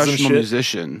tools a professional and shit.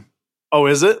 musician. Oh,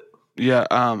 is it? Yeah,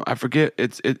 I forget.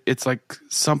 It's like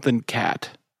something cat.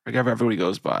 I forget what he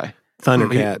goes by.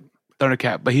 Thundercat.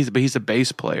 Thundercat, but he's a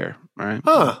bass player, right?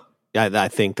 Huh. Yeah, I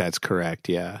think that's correct.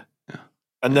 Yeah.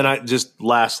 And then I just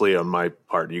lastly on my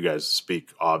part, you guys speak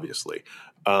obviously.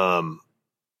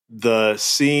 The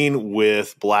scene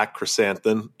with Black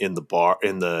Chrysanthemum in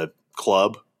the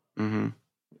club,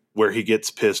 where he gets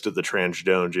pissed at the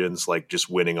Transdosians, like just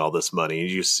winning all this money.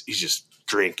 He's just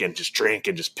drinking,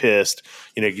 just pissed.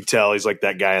 You know, you can tell he's like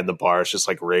that guy in the bar. It's just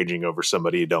like raging over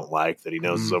somebody you don't like that he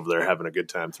knows is over there having a good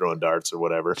time throwing darts or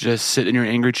whatever. Just sit in your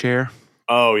angry chair.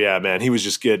 Oh yeah, man. He was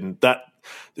just getting that.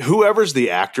 Whoever's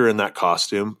the actor in that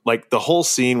costume, like the whole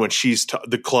scene when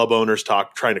the club owners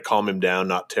trying to calm him down,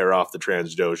 not tear off the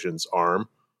Transdosian's arm.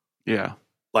 Yeah.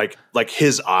 Like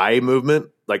his eye movement,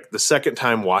 like the second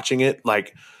time watching it,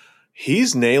 like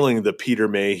he's nailing the Peter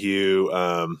Mayhew,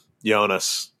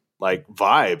 Jonas like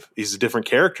vibe. He's a different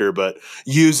character, but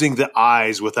using the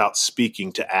eyes without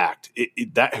speaking to act.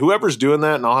 That whoever's doing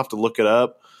that, and I'll have to look it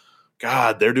up.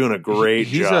 God, they're doing a great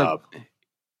job.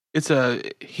 He's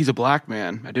a black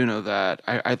man. I do know that.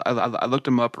 I looked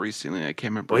him up recently. I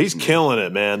can't remember. Well, he's killing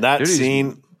it, man. That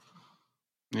scene,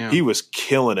 he was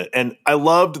killing it. And I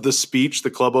loved the speech the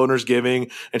club owner's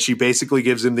giving, and she basically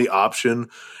gives him the option,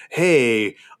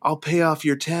 hey, I'll pay off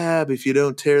your tab if you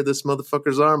don't tear this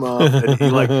motherfucker's arm off.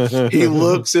 And he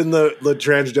looks in the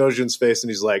Transdosian's face,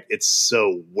 and he's like, it's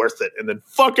so worth it. And then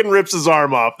fucking rips his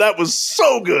arm off. That was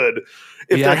so good.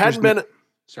 If there hadn't been...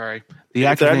 Sorry. The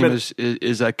actor's name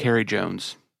is Carrie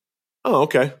Jones. Oh,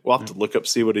 okay. We'll have to look up,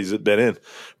 see what he's been in.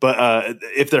 But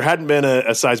if there hadn't been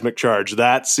a seismic charge,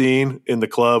 that scene in the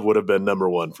club would have been number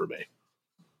one for me.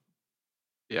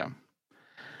 Yeah.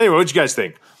 Anyway, what'd you guys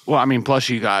think? Well, I mean, plus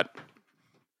you got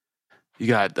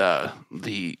the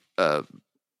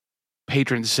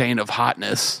patron saint of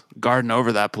hotness guarding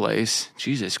over that place.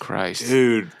 Jesus Christ,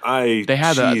 dude! They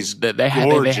had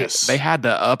gorgeous. they had to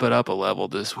up it up a level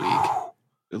this week.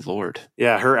 Good Lord.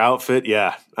 Yeah, her outfit.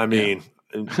 Yeah, I mean,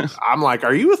 I'm like,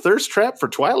 are you a thirst trap for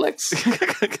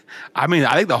Twi'leks? I mean,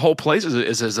 I think the whole place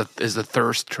is a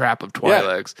thirst trap of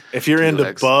Twi'leks. Yeah. If you're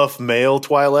into buff male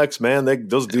Twi'leks, man,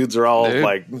 those dudes are all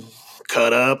like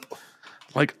cut up.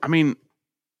 Like, I mean,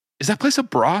 is that place a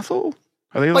brothel?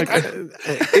 Are they like?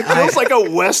 It feels like a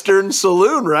Western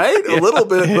saloon, right? A little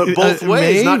bit, but both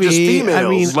ways, maybe, not just females. I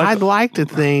mean, I'd like to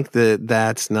think that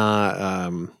that's not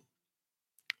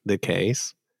the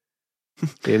case.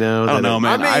 You know, I don't know,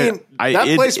 man. I mean,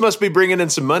 that place must be bringing in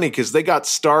some money because they got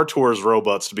Star Tours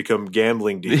robots to become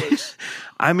gambling dealers.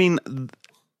 I mean,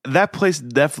 that place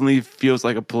definitely feels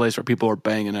like a place where people are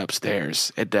banging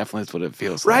upstairs. It definitely is what it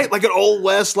feels right? like. Like an old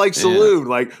West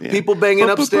saloon, people banging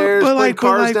upstairs, putting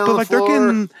cars down the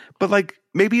floor. But like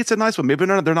maybe it's a nice one. Maybe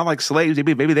they're not like slaves.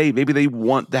 Maybe they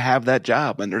want to have that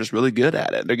job and they're just really good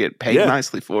at it. They're getting paid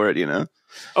nicely for it, you know.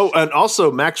 Oh, and also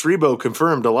Max Rebo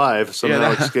confirmed alive.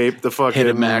 Somehow escaped the fucking hit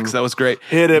it, Max. That was great.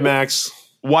 Hit it, Max.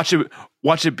 Watch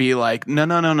it be like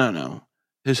no.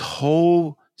 His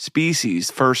whole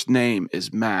species first name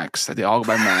is Max. They all go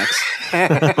by Max.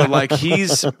 But like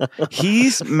he's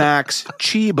Max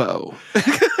Chibo.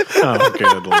 Oh,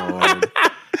 good Lord.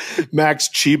 Max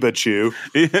Chiba Chew.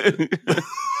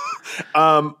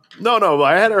 No.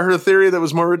 I had heard a theory that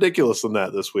was more ridiculous than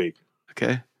that this week.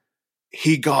 Okay.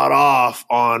 He got off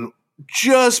on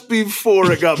just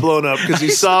before it got blown up because he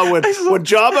saw when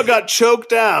Jabba got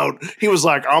choked out, he was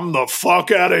like, I'm the fuck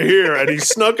out of here. And he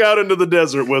snuck out into the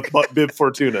desert with Bib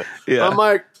Fortuna. Yeah. I'm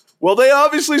like, well, they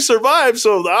obviously survived,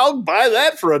 so I'll buy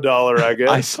that for $1, I guess.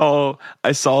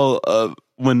 I saw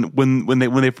when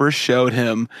they first showed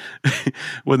him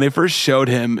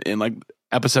in like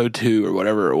episode 2 or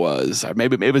whatever it was.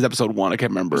 Maybe it was episode 1. I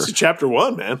can't remember. This is chapter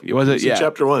 1, man. Was it? Yeah.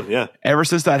 Chapter 1, yeah. Ever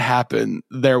since that happened,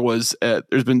 there's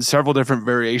been several different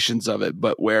variations of it,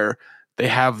 but where they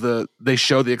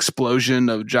show the explosion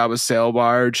of Jabba's sail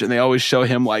barge, and they always show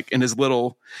him like in his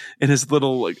little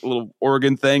like little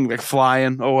organ thing, like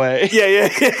flying away. Yeah.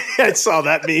 I saw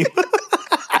that meme.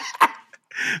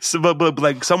 So, but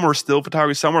like some were still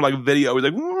photography, some were like video. It was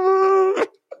like.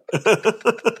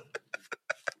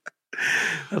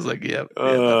 I was like, yeah.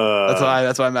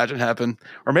 That's why I imagine happened.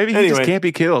 Or maybe he just can't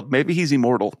be killed. Maybe he's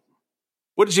immortal.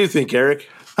 What did you think, Eric?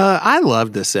 I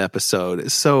loved this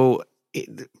episode. So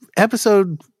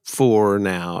episode 4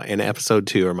 now and episode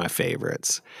 2 are my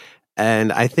favorites.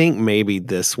 And I think maybe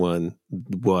this one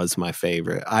was my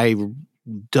favorite. I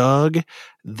dug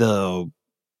the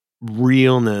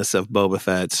realness of Boba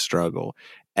Fett's struggle.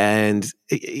 And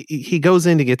he goes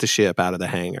in to get the ship out of the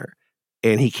hangar.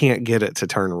 And he can't get it to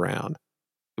turn around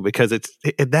because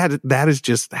that is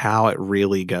just how it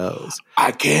really goes. I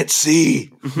can't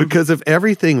see. Because if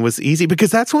everything was easy,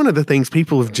 because that's one of the things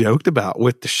people have joked about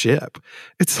with the ship.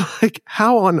 It's like,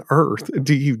 how on earth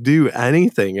do you do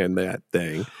anything in that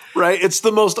thing? Right. It's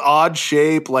the most odd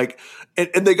shape. Like,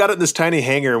 and they got it in this tiny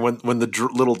hangar. When the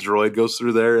little droid goes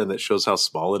through there and it shows how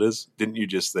small it is, didn't you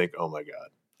just think, oh my God?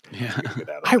 Yeah.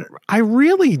 I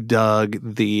really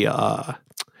dug the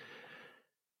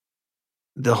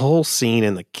whole scene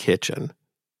in the kitchen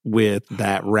with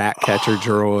that rat catcher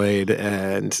droid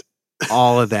and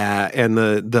all of that, and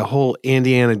the whole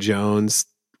Indiana Jones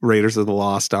Raiders of the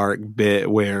Lost Ark bit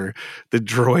where the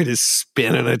droid is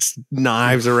spinning its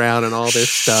knives around and all this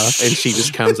stuff, and she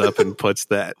just comes up and puts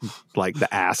that like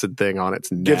the acid thing on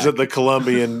its neck. Gives it the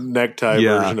Colombian necktie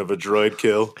version of a droid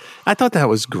kill. I thought that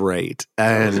was great.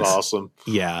 And that was awesome.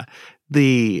 Yeah.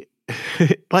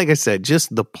 Like I said,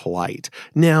 just the plight.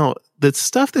 Now, the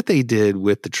stuff that they did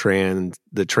with the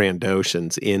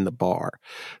Trandoshans in the bar.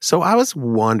 So I was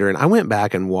wondering, I went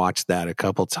back and watched that a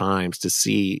couple times to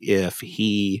see if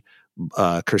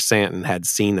Chrysanthemum had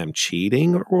seen them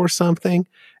cheating or something,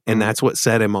 and that's what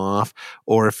set him off,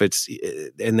 or if it's,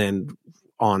 and then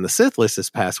on the Sith List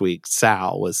this past week,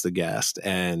 Sal was the guest,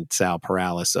 and Sal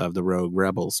Perales of the Rogue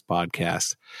Rebels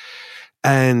podcast.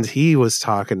 And he was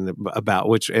talking about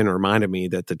and it reminded me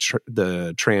that the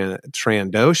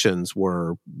Trandoshans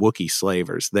were Wookiee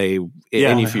slavers. And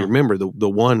if you remember, the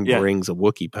one brings a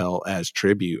Wookiee pelt as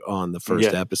tribute on the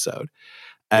first episode.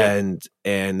 And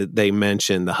they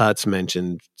mentioned, the Hutts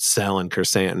mentioned selling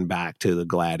Chrysanthemum back to the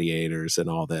gladiators and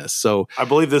all this. So I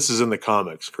believe this is in the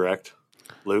comics, correct,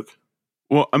 Luke?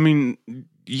 Well, I mean,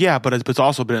 yeah, but it's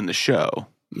also been in the show.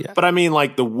 Yeah. But I mean,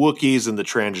 like the Wookiees and the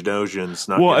Trandoshan's.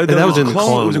 Not Well, that was in the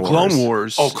Clone, it was in Clone Clone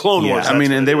Wars. Wars. Oh, Clone Wars. I mean,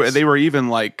 that's and what they it were is. even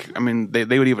like, I mean,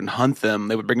 they would even hunt them.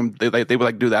 They would bring them. They would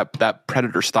like do that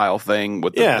Predator style thing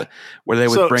with where they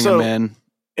would bring them in.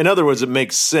 In other words, it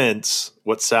makes sense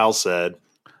what Sal said.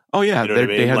 Oh yeah, You know what I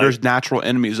mean? there's natural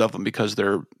enemies of them because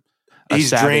they're He's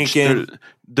savage, drinking.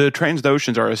 The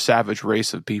Trandoshans are a savage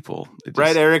race of people.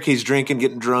 Right, Eric? He's drinking,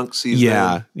 getting drunk. Sees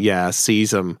them.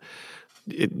 Sees them,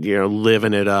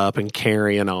 living it up and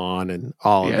carrying on and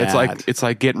all of that. It's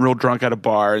like getting real drunk at a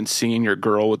bar and seeing your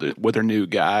girl with her new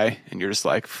guy, and you're just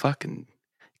like, fucking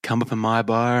come up in my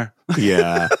bar.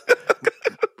 Yeah.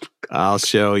 I'll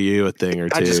show you a thing or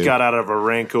two. I just got out of a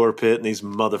Rancor pit, and these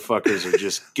motherfuckers are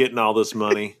just getting all this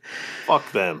money.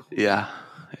 Fuck them. Yeah.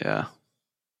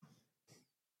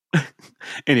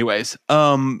 Anyways,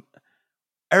 Eric,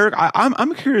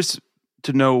 I'm curious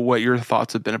to know what your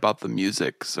thoughts have been about the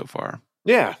music so far.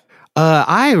 Yeah.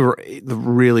 I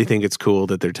really think it's cool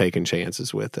that they're taking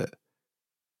chances with it.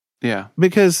 Yeah,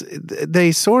 because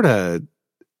they sort of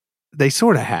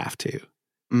have to.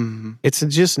 Mm-hmm. It's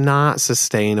just not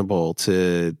sustainable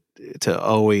to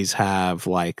always have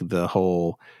like the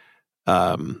whole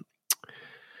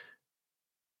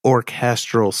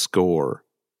orchestral score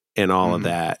and all of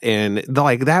that, and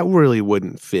like that really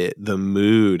wouldn't fit the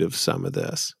mood of some of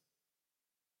this.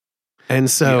 And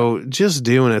so just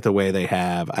doing it the way they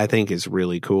have, I think is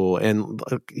really cool. And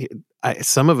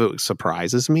some of it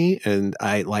surprises me. And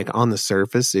I like on the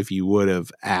surface, if you would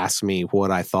have asked me what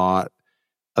I thought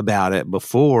about it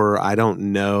before, I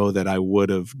don't know that I would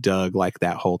have dug like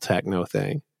that whole techno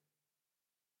thing.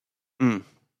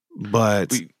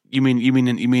 But you mean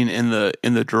in the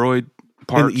droid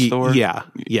part store? Yeah.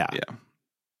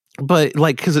 But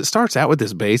like, because it starts out with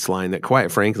this bass line that quite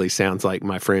frankly sounds like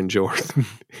my friend Jordan.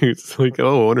 It's like,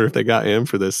 oh, I wonder if they got him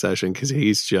for this session because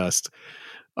he's just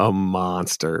a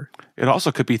monster. It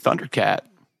also could be Thundercat.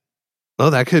 Oh,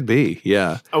 that could be.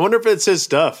 Yeah. I wonder if it's his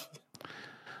stuff.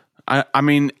 I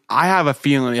mean, I have a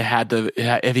feeling it had to.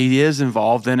 If he is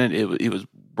involved in it, it was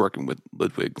working with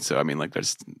Ludwig. So I mean, like,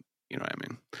 there's, you know what I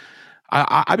mean.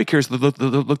 I'd be curious to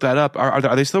look that up.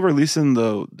 Are they still releasing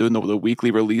doing the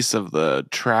weekly release of the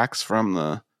tracks from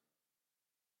the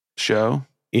show?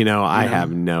 I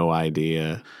have no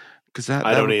idea.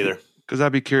 I don't either. Because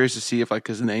I'd be curious to see if like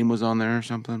his name was on there or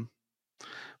something.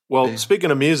 Well, speaking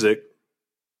of music,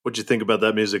 what'd you think about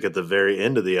that music at the very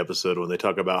end of the episode when they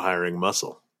talk about hiring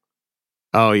Muscle?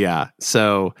 Oh yeah.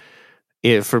 So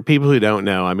for people who don't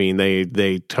know, I mean,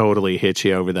 they totally hit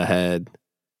you over the head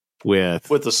with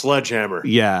the sledgehammer.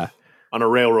 Yeah. On a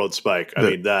railroad spike. I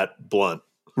mean, that blunt.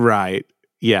 Right.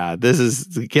 Yeah. This is,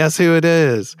 guess who it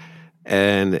is?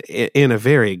 And in a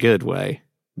very good way.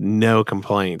 No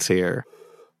complaints here.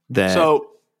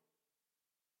 So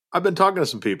I've been talking to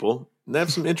some people and they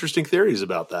have some interesting theories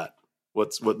about that.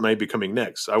 What may be coming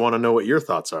next? I want to know what your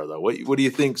thoughts are, though. What do you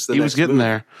think's the next was getting move?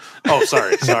 There. Oh,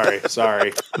 sorry.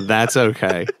 That's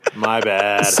okay. My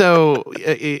bad. So,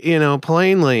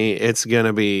 plainly, it's going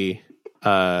to be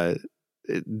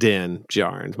Din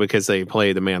Djarin because they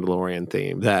play the Mandalorian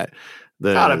theme.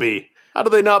 Gotta be. How do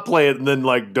they not play it and then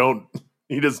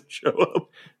he doesn't show up?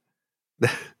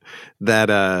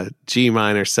 That G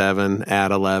minor 7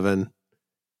 add 11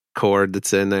 chord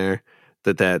that's in there.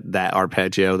 That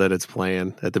arpeggio that it's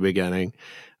playing at the beginning.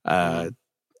 And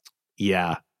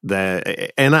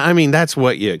I mean, that's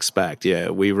what you expect. Yeah.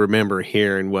 We remember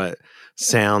hearing what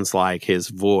sounds like his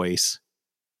voice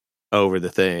over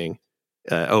the thing,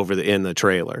 in the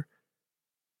trailer.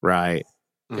 Right.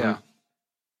 Yeah.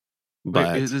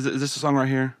 But wait, is this a song right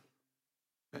here?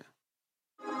 Is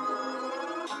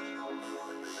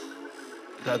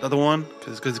that the other one?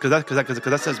 Because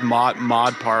that says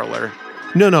mod parlor.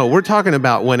 No, we're talking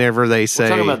about whenever they say. We're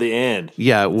talking about the end.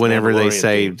 Yeah, whenever they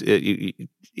say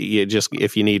you just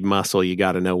if you need muscle, you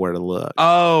got to know where to look.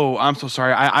 Oh, I'm so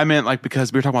sorry. I meant like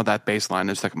because we were talking about that bass line.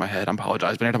 It stuck in my head. I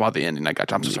apologize. But I talking about the ending. I got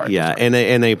you. I'm so sorry. Yeah, and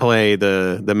they play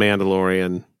the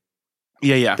Mandalorian.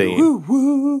 Yeah. Theme. Woo,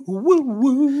 woo, woo,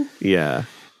 woo. Yeah.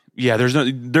 Yeah. There's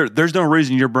no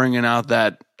reason you're bringing out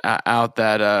that read.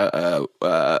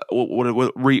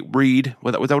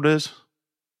 Was that what it is?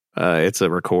 It's a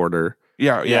recorder.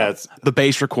 Yeah, it's the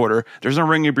bass recorder. There's no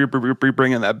ring you be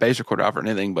bringing that bass recorder out for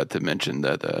anything but to mention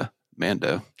the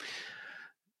Mando.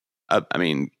 I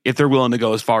mean, if they're willing to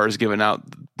go as far as giving out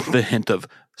the hint of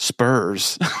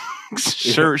spurs,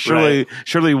 surely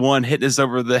one hitting us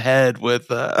over the head with.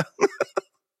 That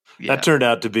turned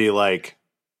out to be like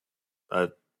a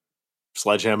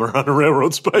sledgehammer on a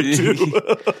railroad spike too.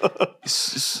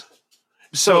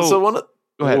 So one.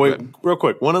 Go ahead. Real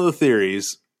quick. One of the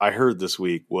theories I heard this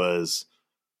week was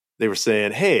they were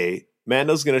saying, hey,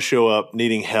 Mando's going to show up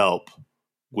needing help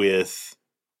with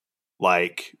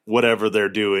like whatever they're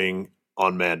doing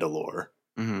on Mandalore.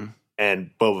 Mm-hmm.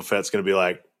 And Boba Fett's going to be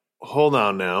like, hold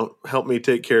on now, help me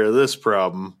take care of this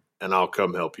problem and I'll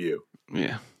come help you.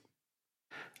 Yeah.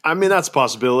 I mean, that's a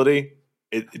possibility.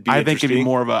 I think it'd be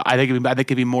more of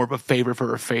a favor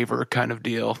for a favor kind of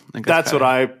deal.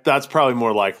 That's probably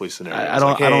more likely scenario. I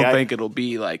don't think it'll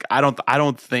be like, I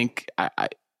don't think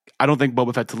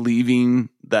Boba Fett's leaving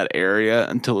that area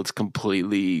until it's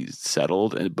completely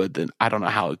settled. But then I don't know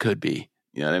how it could be.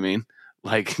 You know what I mean?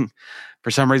 Like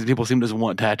for some reason, people seem to just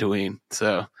want Tatooine.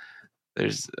 So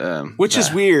there's, which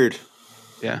is weird.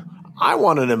 Yeah. I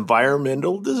want an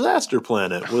environmental disaster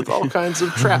planet with all kinds of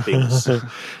trappings.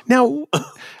 Now,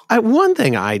 one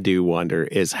thing I do wonder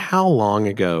is how long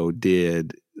ago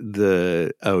did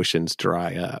the oceans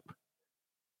dry up?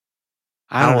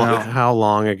 I don't know. How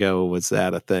long ago was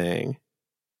that a thing?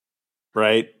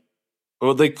 Right?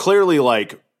 Well, they clearly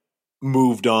like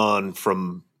moved on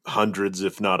from hundreds,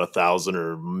 if not 1,000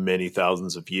 or many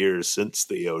thousands of years since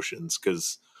the oceans.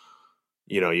 Because,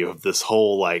 you know, you have this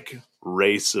whole like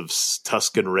race of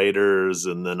Tusken Raiders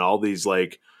and then all these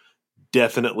like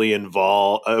definitely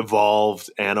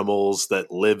evolved animals that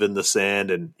live in the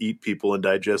sand and eat people and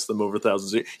digest them over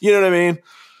thousands of years. You know what I mean?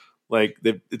 Like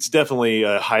it's definitely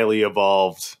a highly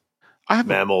evolved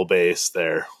mammal base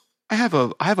there. I have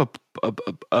a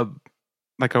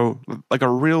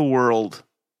real world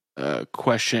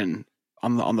question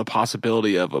on the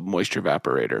possibility of a moisture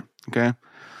evaporator. Okay.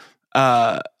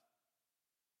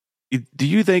 Do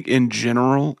you think in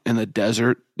general in the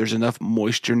desert there's enough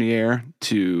moisture in the air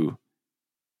to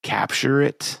capture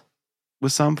it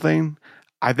with something?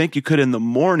 I think you could in the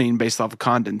morning based off of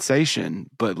condensation,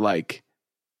 but like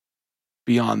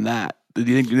beyond that, do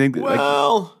you think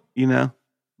well, like, you know,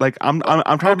 like I'm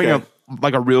trying to make a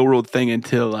like a real world thing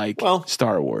into like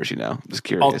Star Wars, you know? Just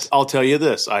curious. I'll tell you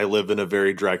this. I live in a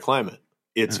very dry climate.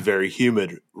 It's very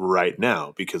humid right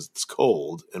now because it's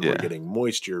cold and we're getting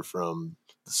moisture from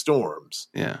the storms.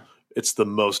 Yeah. It's the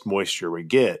most moisture we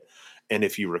get. And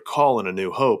if you recall in A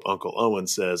New Hope, Uncle Owen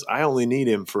says, I only need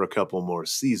him for a couple more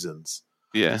seasons.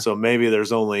 Yeah. So maybe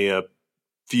there's only a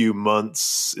few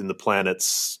months in the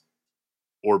planet's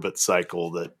orbit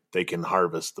cycle that they can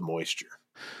harvest the moisture.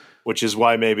 Which is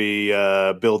why maybe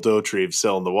Bill Dauterive's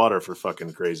selling the water for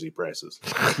fucking crazy prices.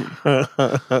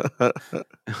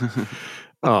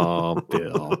 Oh,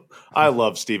 Bill. I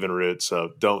love Stephen Root,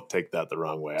 so don't take that the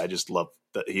wrong way. I just love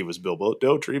that he was Bill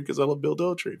Dauterive because I love Bill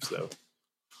Dauterive. So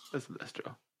that's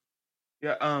true.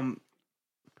 Yeah.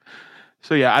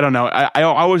 So yeah, I don't know. I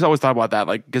always thought about that,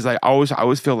 like because I always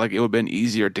feel like it would have been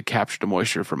easier to capture the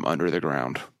moisture from under the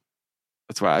ground.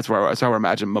 That's why I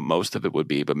imagine most of it would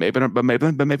be, but maybe they're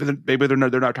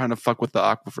not trying to fuck with the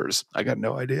aquifers. I got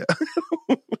no idea.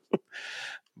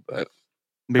 But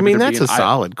I mean, that's a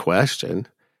solid question.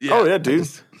 Yeah. Oh yeah, dude.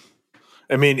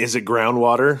 I mean, is it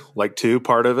groundwater like too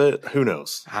part of it? Who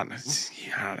knows? I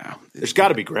don't know. There's got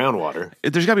to be groundwater.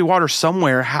 There's got to be water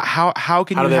somewhere. How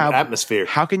can you have atmosphere?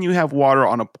 How can you have water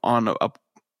on a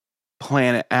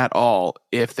planet at all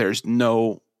if there's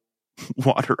no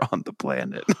water on the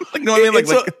planet? Like, no, I mean,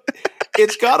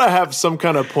 it's got to have some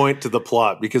kind of point to the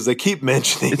plot because they keep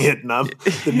mentioning it, and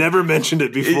they've never mentioned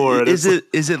it before. Is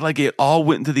it like it all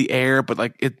went into the air, but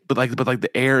the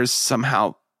air is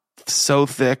somehow so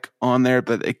thick on there,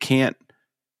 but it can't.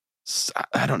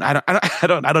 I don't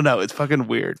know. It's fucking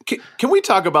weird. Can we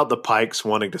talk about the Pikes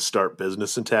wanting to start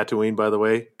business in Tatooine? By the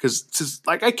way, because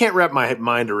like I can't wrap my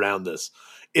mind around this.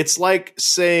 It's like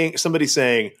somebody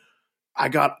saying, I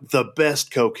got the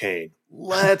best cocaine.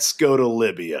 Let's go to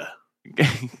Libya.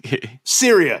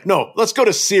 Syria. No, let's go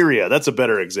to Syria. That's a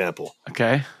better example.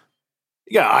 Okay.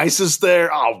 You got ISIS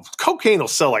there. Oh, cocaine will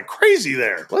sell like crazy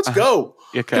there. Let's go.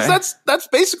 Okay. Because that's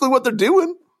basically what they're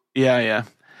doing. Yeah.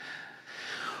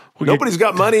 Nobody's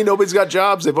got money. Nobody's got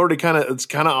jobs. They've already it's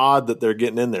kind of odd that they're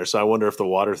getting in there. So I wonder if the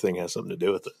water thing has something to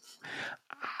do with it.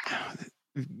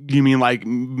 You mean like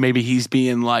maybe he's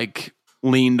being like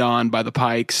leaned on by the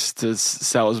Pikes to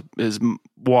sell his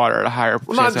water at a higher price?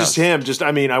 Well, not just him. Just,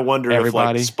 I mean, I wonder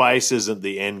everybody. If like spice isn't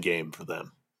the end game for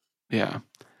them. Yeah.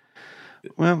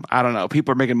 Well, I don't know.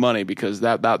 People are making money because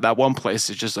that one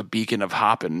place is just a beacon of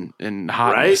hop and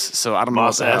hotness. Right? So I don't know.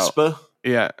 Mos Espa.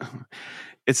 Yeah.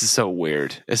 It's just so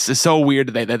weird. It's just so weird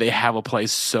that they have a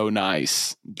place so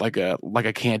nice, like a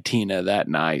cantina that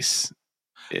nice.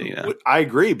 you know. I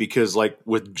agree, because like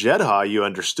with Jedha, you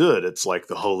understood it's like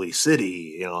the holy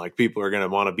city. You know, like people are going to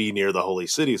want to be near the holy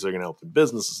city, so they're going to open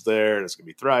businesses there, and it's going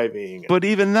to be thriving. But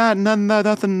even that, nothing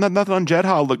on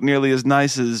Jedha looked nearly as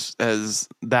nice as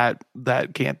that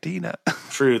cantina.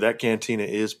 True, that cantina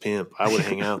is pimp. I would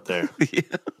hang out there. Yeah.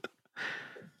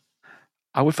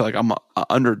 I would feel like I'm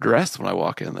underdressed when I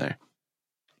walk in there.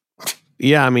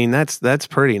 Yeah, I mean that's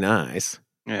pretty nice.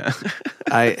 Yeah.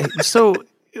 So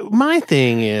my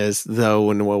thing is, though,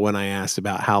 when I asked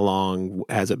about how long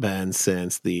has it been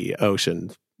since the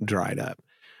ocean dried up,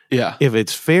 Yeah. if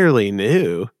it's fairly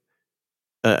new,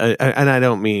 and I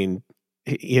don't mean,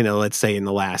 let's say in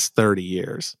the last 30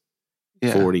 years,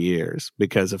 Yeah. 40 years,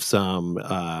 because of some,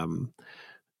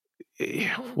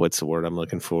 what's the word I'm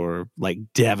looking for? Like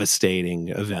devastating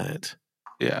event.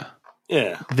 Yeah.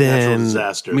 Yeah, Then natural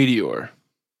disaster. Meteor.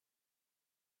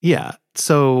 Yeah.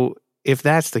 So if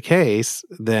that's the case,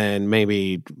 then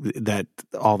maybe that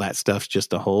all that stuff's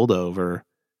just a holdover.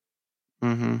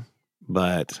 Mm-hmm.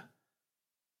 But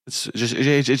It's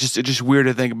just weird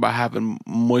to think about having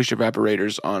moisture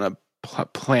evaporators on a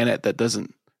planet that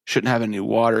shouldn't have any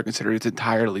water, considering it's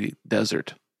entirely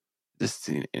desert.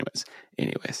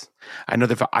 Anyways, I know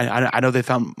they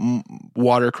found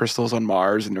water crystals on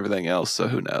Mars and everything else. So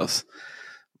who knows?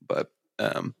 But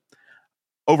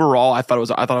overall, I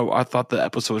thought the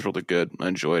episode was really good. I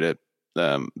enjoyed it.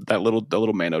 That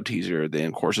little Mando teaser at the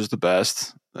end, of course, is the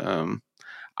best.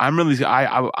 I'm really,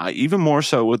 I even more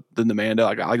so than the Mando.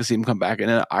 Like, I like to see him come back in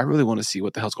it. I really want to see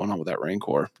what the hell's going on with that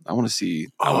Rancor. I want to see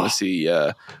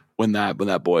when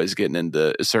that boy is getting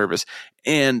into service.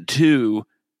 And two,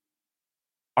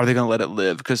 are they going to let it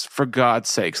live? Because for God's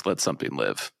sakes, let something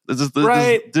live.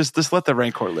 Right. Just let the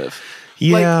Rancor live.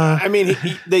 yeah, Like, I mean,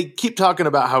 they keep talking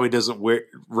about how he doesn't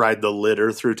ride the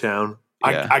litter through town.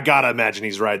 Yeah. I gotta imagine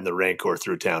he's riding the Rancor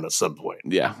through town at some point.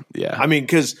 Yeah. I mean,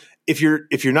 because if you're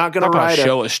not going to ride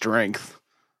show of strength,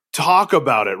 talk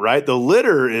about it, right? The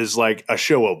litter is like a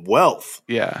show of wealth.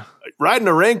 yeah, Riding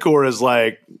a Rancor is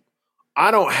like,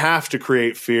 I don't have to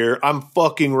create fear. I'm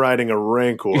fucking riding a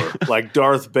Rancor like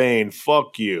Darth Bane.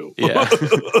 Fuck you. yeah.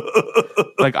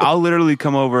 Like, I'll literally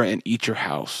come over and eat your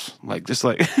house, like just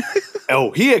like.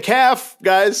 Oh, he a calf,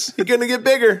 guys. He's gonna get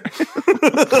bigger.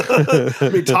 I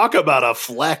mean, talk about a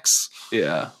flex.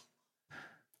 Yeah.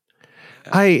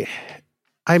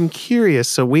 I'm curious.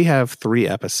 So we have 3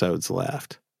 episodes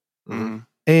left, Mm-hmm.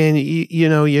 and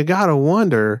you gotta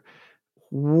wonder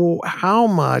how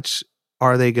much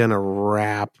are they going to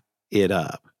wrap it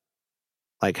up?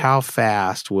 Like, how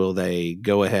fast will they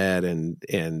go ahead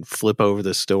and flip over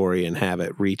the story and have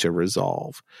it reach a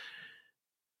resolve?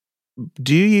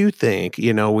 Do you think,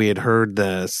 we had heard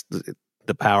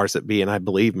the powers that be, and I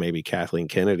believe maybe Kathleen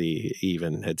Kennedy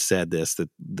even had said this, that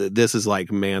this is like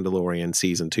Mandalorian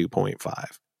season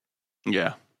 2.5.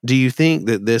 Yeah. Do you think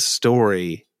that this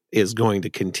story is going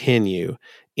to continue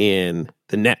in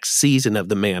the next season of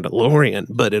The Mandalorian,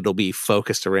 but it'll be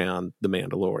focused around The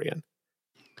Mandalorian?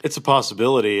 It's a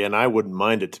possibility, and I wouldn't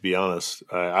mind it, to be honest.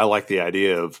 I like the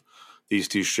idea of these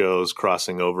two shows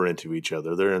crossing over into each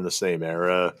other. They're in the same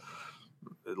era.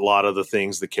 A lot of the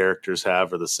things the characters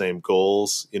have are the same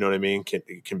goals. You know what I mean?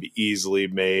 It can be easily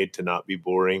made to not be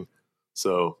boring.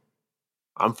 So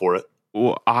I'm for it.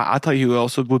 Well, I tell you who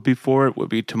also would be for it would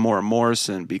be Tamora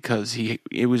Morrison, because he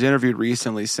was interviewed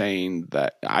recently saying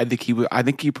that I think he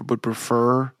would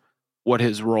prefer what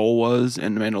his role was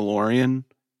in Mandalorian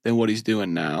than what he's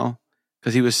doing now,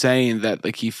 because he was saying that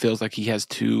like he feels like he has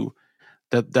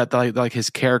like his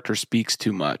character speaks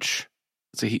too much.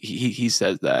 So he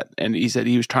says that, and he said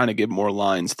he was trying to give more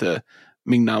lines to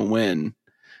Ming-Na Wen.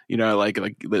 Like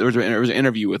there was an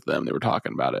interview with them. They were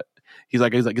talking about it. He's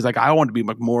like, I want to be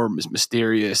more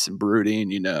mysterious and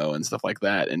brooding, and stuff like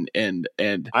that. And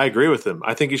I agree with him.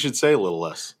 I think he should say a little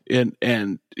less.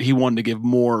 And he wanted to give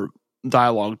more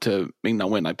dialogue to Ming-Na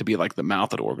Wen, like to be like the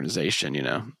mouth of the organization,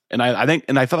 And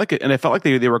I felt like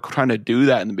they were trying to do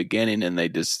that in the beginning, and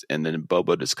then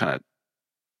Boba just kind of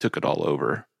took it all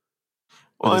over.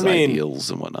 Well, his ideals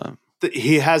and whatnot.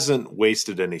 He hasn't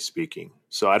wasted any speaking,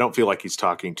 so I don't feel like he's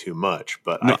talking too much.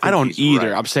 But no, I don't either.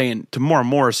 Right. I'm saying Tamora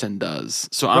Morrison does.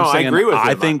 So I agree with him.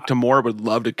 I think Tamora would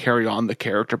love to carry on the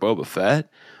character Boba Fett,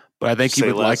 but I think he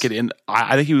would like it in.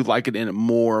 I think he would like it in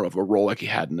more of a role like he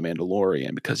had in The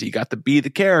Mandalorian, because he got to be the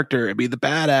character and be the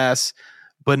badass,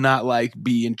 but not like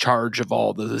be in charge of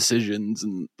all the decisions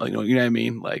and you know what I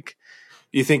mean. Like,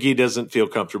 you think he doesn't feel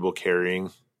comfortable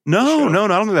carrying? No, I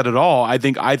don't think that at all. I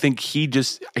think he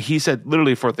said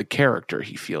literally for the character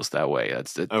he feels that way.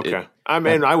 That's it. Okay.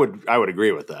 I would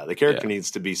agree with that. The character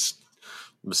needs to be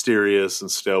mysterious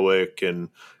and stoic and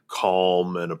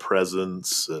calm and a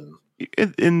presence.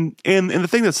 And the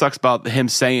thing that sucks about him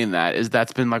saying that is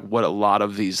that's been like what a lot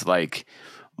of these like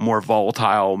more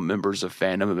volatile members of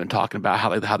fandom have been talking about, how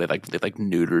they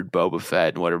neutered Boba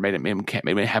Fett and whatever, made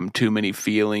him have too many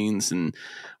feelings and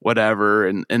whatever,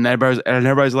 and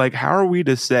everybody's like, how are we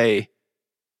to say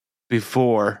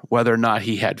before whether or not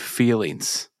he had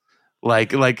feelings?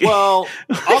 Like well,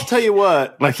 I'll tell you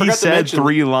what, like he said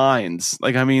 3 lines.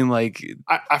 Like, I mean, like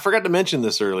I forgot to mention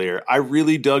this earlier. I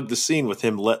really dug the scene with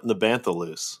him letting the bantha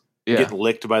loose. Yeah. Getting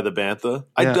licked by the bantha.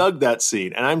 I dug that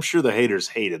scene, and I'm sure the haters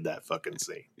hated that fucking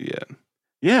scene.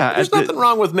 Yeah. There's nothing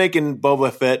wrong with making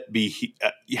Boba Fett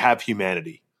have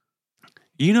humanity.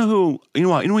 You know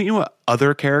what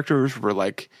other characters were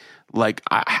like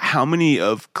how many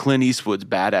of Clint Eastwood's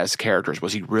badass characters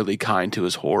was he really kind to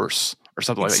his horse or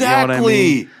something like that? You know what I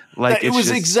mean? Like, it was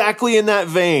exactly in that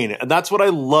vein, and that's what I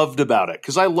loved about it,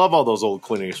 because I love all those old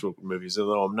Clint Eastwood movies,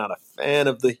 although I'm not a fan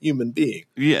of the human being.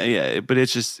 Yeah, but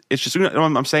it's just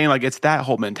I'm saying, like, it's that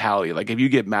whole mentality. Like, if you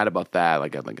get mad about that,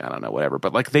 like I don't know, whatever.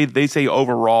 But like they say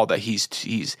overall that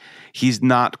he's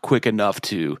not quick enough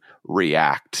to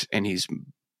react, and he's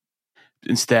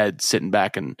instead sitting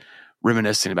back and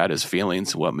reminiscing about his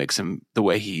feelings and what makes him the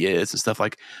way he is and stuff.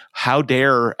 Like, how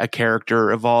dare a character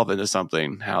evolve into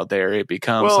something? How dare it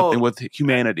become something with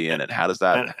humanity in it? How does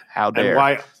that? How dare? And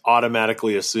why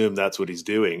automatically assume that's what he's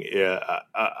doing?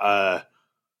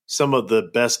 Some of the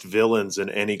best villains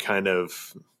in any kind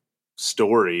of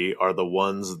story are the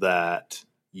ones that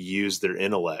use their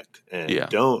intellect and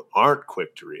aren't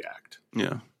quick to react.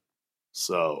 Yeah.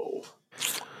 So.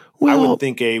 Well, I would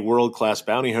think a world-class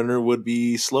bounty hunter would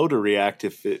be slow to react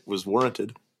if it was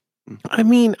warranted. I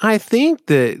mean, I think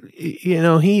that,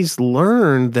 he's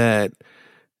learned that,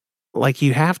 like,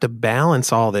 you have to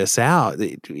balance all this out.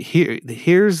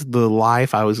 Here's the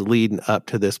life I was leading up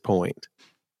to this point,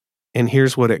 and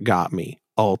here's what it got me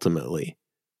ultimately.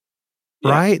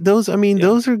 Yeah. Right? Those are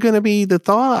going to be the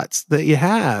thoughts that you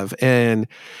have. And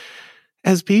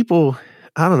as people,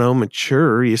 I don't know,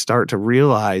 mature, you start to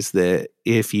realize that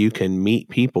if you can meet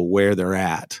people where they're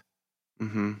at,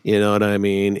 you know what I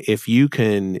mean? If you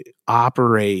can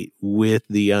operate with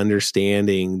the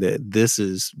understanding that this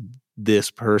is this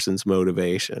person's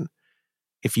motivation,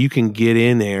 if you can get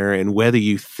in there, and whether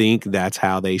you think that's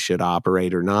how they should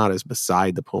operate or not is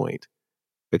beside the point,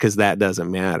 because that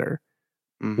doesn't matter.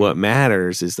 What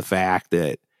matters is the fact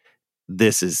that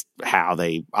this is how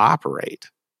they operate.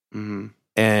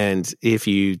 And if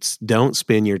you don't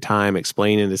spend your time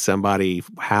explaining to somebody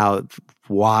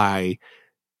why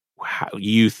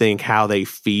you think how they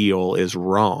feel is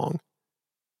wrong,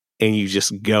 and you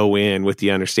just go in with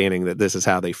the understanding that this is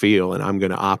how they feel and I'm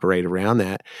going to operate around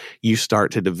that, you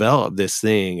start to develop this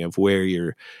thing of where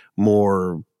you're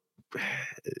more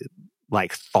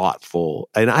like thoughtful.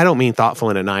 And I don't mean thoughtful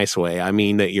in a nice way. I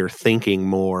mean that you're thinking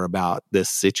more about this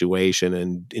situation,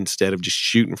 and instead of just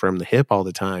shooting from the hip all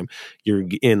the time, you're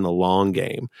in the long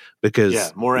game,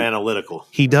 because more analytical.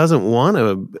 He doesn't want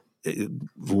to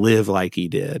live like he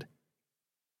did.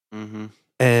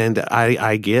 And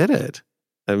I get it.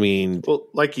 I mean, well,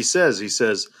 like he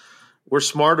says, we're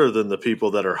smarter than the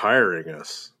people that are hiring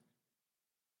us.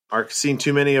 I've seen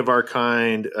too many of our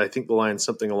kind. I think the line's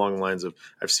something along the lines of,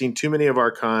 I've seen too many of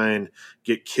our kind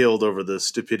get killed over the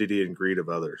stupidity and greed of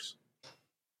others.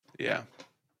 Yeah.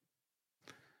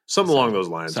 Something along those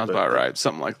lines. Sounds about right.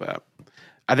 Something like that.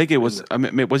 I think it was,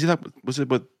 was it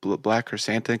with Black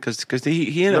Chrysanthemum? Because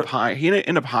he ended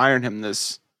up hiring him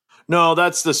this. No,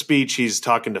 that's the speech. He's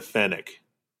talking to Fennec.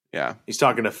 Yeah. He's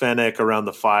talking to Fennec around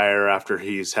the fire after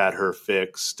he's had her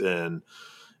fixed, and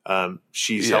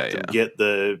she's helped him get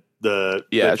the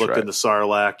looked in the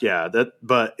Sarlacc. Yeah,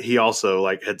 but he also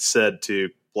had said to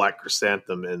Black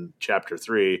Chrysanthemum in chapter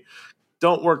 3,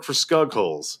 don't work for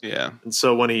Skugholes. Yeah. And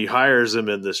so when he hires him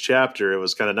in this chapter, it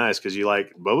was kind of nice, because you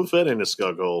Boba Fett in a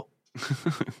Skughole.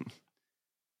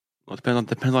 Well, it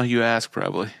depends on who you ask,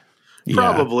 probably. Yeah.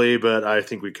 Probably, but I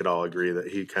think we could all agree that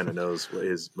he kind of knows what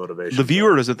his motivation. The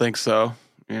viewer doesn't think so,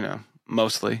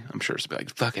 mostly. I'm sure it's like,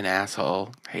 fucking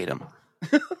asshole, hate him.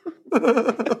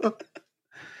 But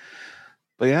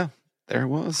yeah, there it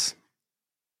was.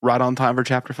 Right on time for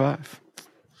chapter 5.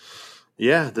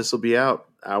 Yeah, this will be out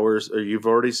hours. You've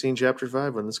already seen chapter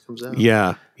 5 when this comes out.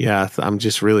 Yeah. I'm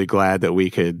just really glad that we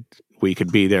could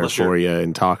be there for you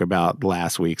and talk about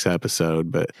last week's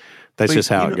episode, but that's just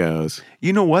how it goes.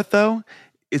 You know what though?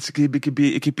 It could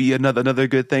be another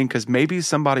good thing, because maybe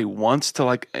somebody wants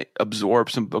to absorb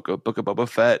some Book of Boba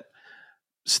Fett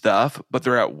stuff, but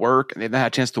they're at work and they've not had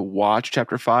a chance to watch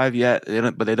chapter 5 yet. They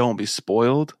don't want to be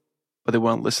spoiled, but they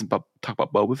want to talk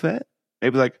about Boba Fett.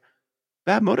 Maybe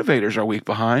Bad Motivators are a week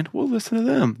behind. We'll listen to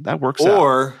them. That works out.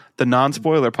 Or The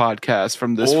non-spoiler podcast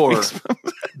from this week's.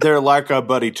 they're like our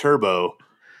buddy Turbo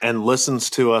and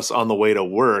listens to us on the way to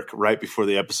work right before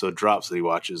the episode drops that he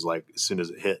watches like as soon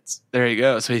as it hits. There you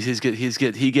go. So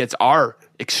he gets our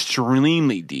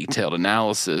extremely detailed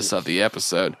analysis of the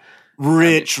episode.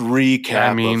 Rich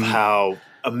recap of how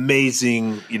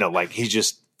amazing, like he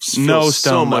just no feels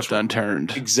stone so much left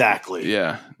unturned. Exactly.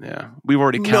 Yeah. We've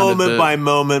already counted moment by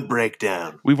moment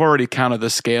breakdown. We've already counted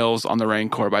the scales on the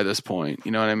Rancor by this point.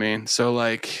 You know what I mean? So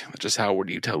like, just how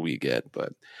detailed we get,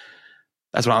 but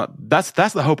that's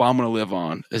the hope I'm going to live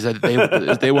on is that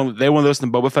they want to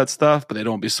listen to Boba Fett stuff, but they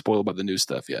don't be spoiled by the new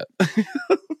stuff yet.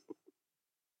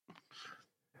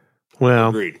 Well,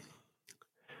 agreed.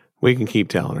 We can keep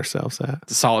telling ourselves that.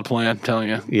 It's a solid plan, I'm telling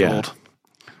you. Yeah. Gold.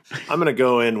 I'm going to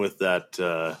go in with that,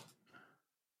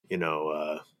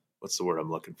 what's the word I'm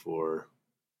looking for?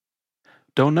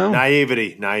 Don't know.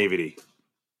 Naivety. Naivete?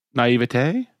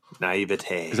 Naivete.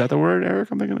 Is that the word,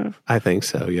 Eric, I'm thinking of? I think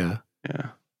so, yeah. Yeah.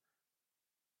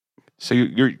 So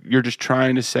you're just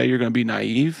trying to say you're going to be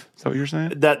naive? Is that what you're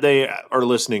saying? That they are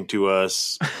listening to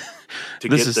us to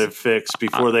get their fix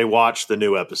before they watch the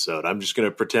new episode. I'm just going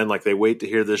to pretend like they wait to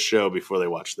hear this show before they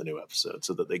watch the new episode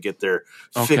so that they get their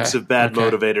fix of Bad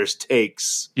Motivators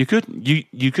takes. You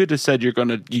could have said you're going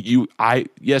to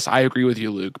yes, I agree with you,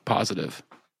 Luke. Positive.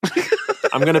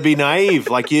 I'm going to be naive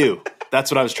like you. That's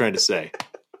what I was trying to say.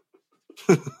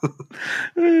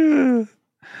 There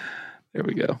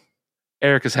we go.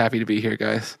 Eric is happy to be here,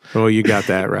 guys. Oh, you got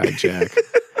that right, Jack.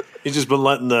 He's just been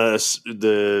letting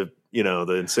the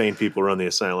insane people run the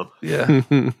asylum. Yeah.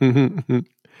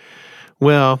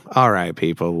 Well, all right,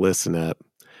 people, listen up.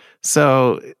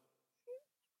 So,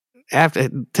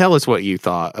 tell us what you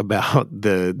thought about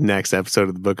the next episode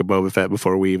of the Book of Boba Fett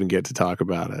before we even get to talk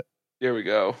about it. There we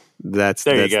go. That's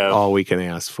you go. all we can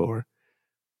ask for.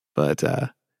 But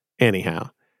anyhow,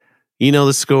 you know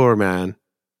the score, man.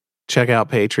 Check out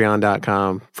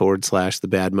patreon.com/the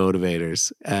Bad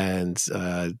Motivators and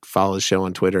follow the show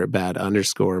on Twitter at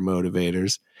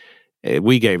 @bad_motivators.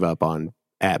 We gave up on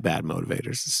 @bad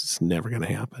motivators. This is never going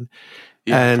to happen.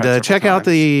 Yeah, and check out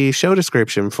the show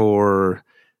description for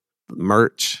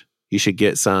merch. You should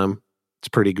get some. It's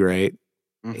pretty great.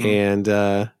 Mm-hmm. And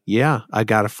I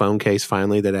got a phone case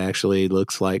finally that actually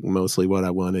looks like mostly what I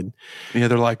wanted. Yeah,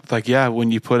 they're like when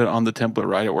you put it on the template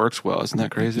right, it works well. Isn't that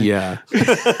crazy? Yeah.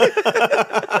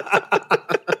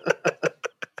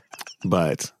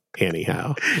 But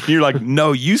anyhow, you're like,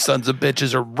 no, you sons of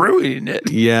bitches are ruining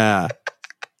it. Yeah.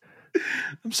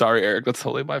 I'm sorry, Eric. That's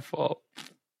totally my fault.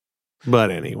 But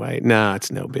anyway,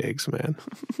 it's no bigs, man.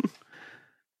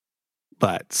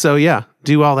 But so yeah,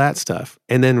 do all that stuff.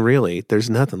 And then really, there's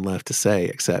nothing left to say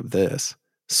except this.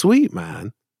 Sweet,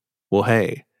 man. Well,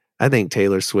 hey, I think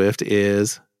Taylor Swift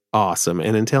is awesome.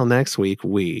 And until next week,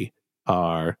 we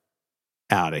are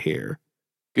out of here.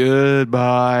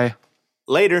 Goodbye.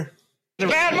 Later. The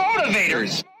Bad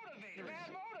Motivators.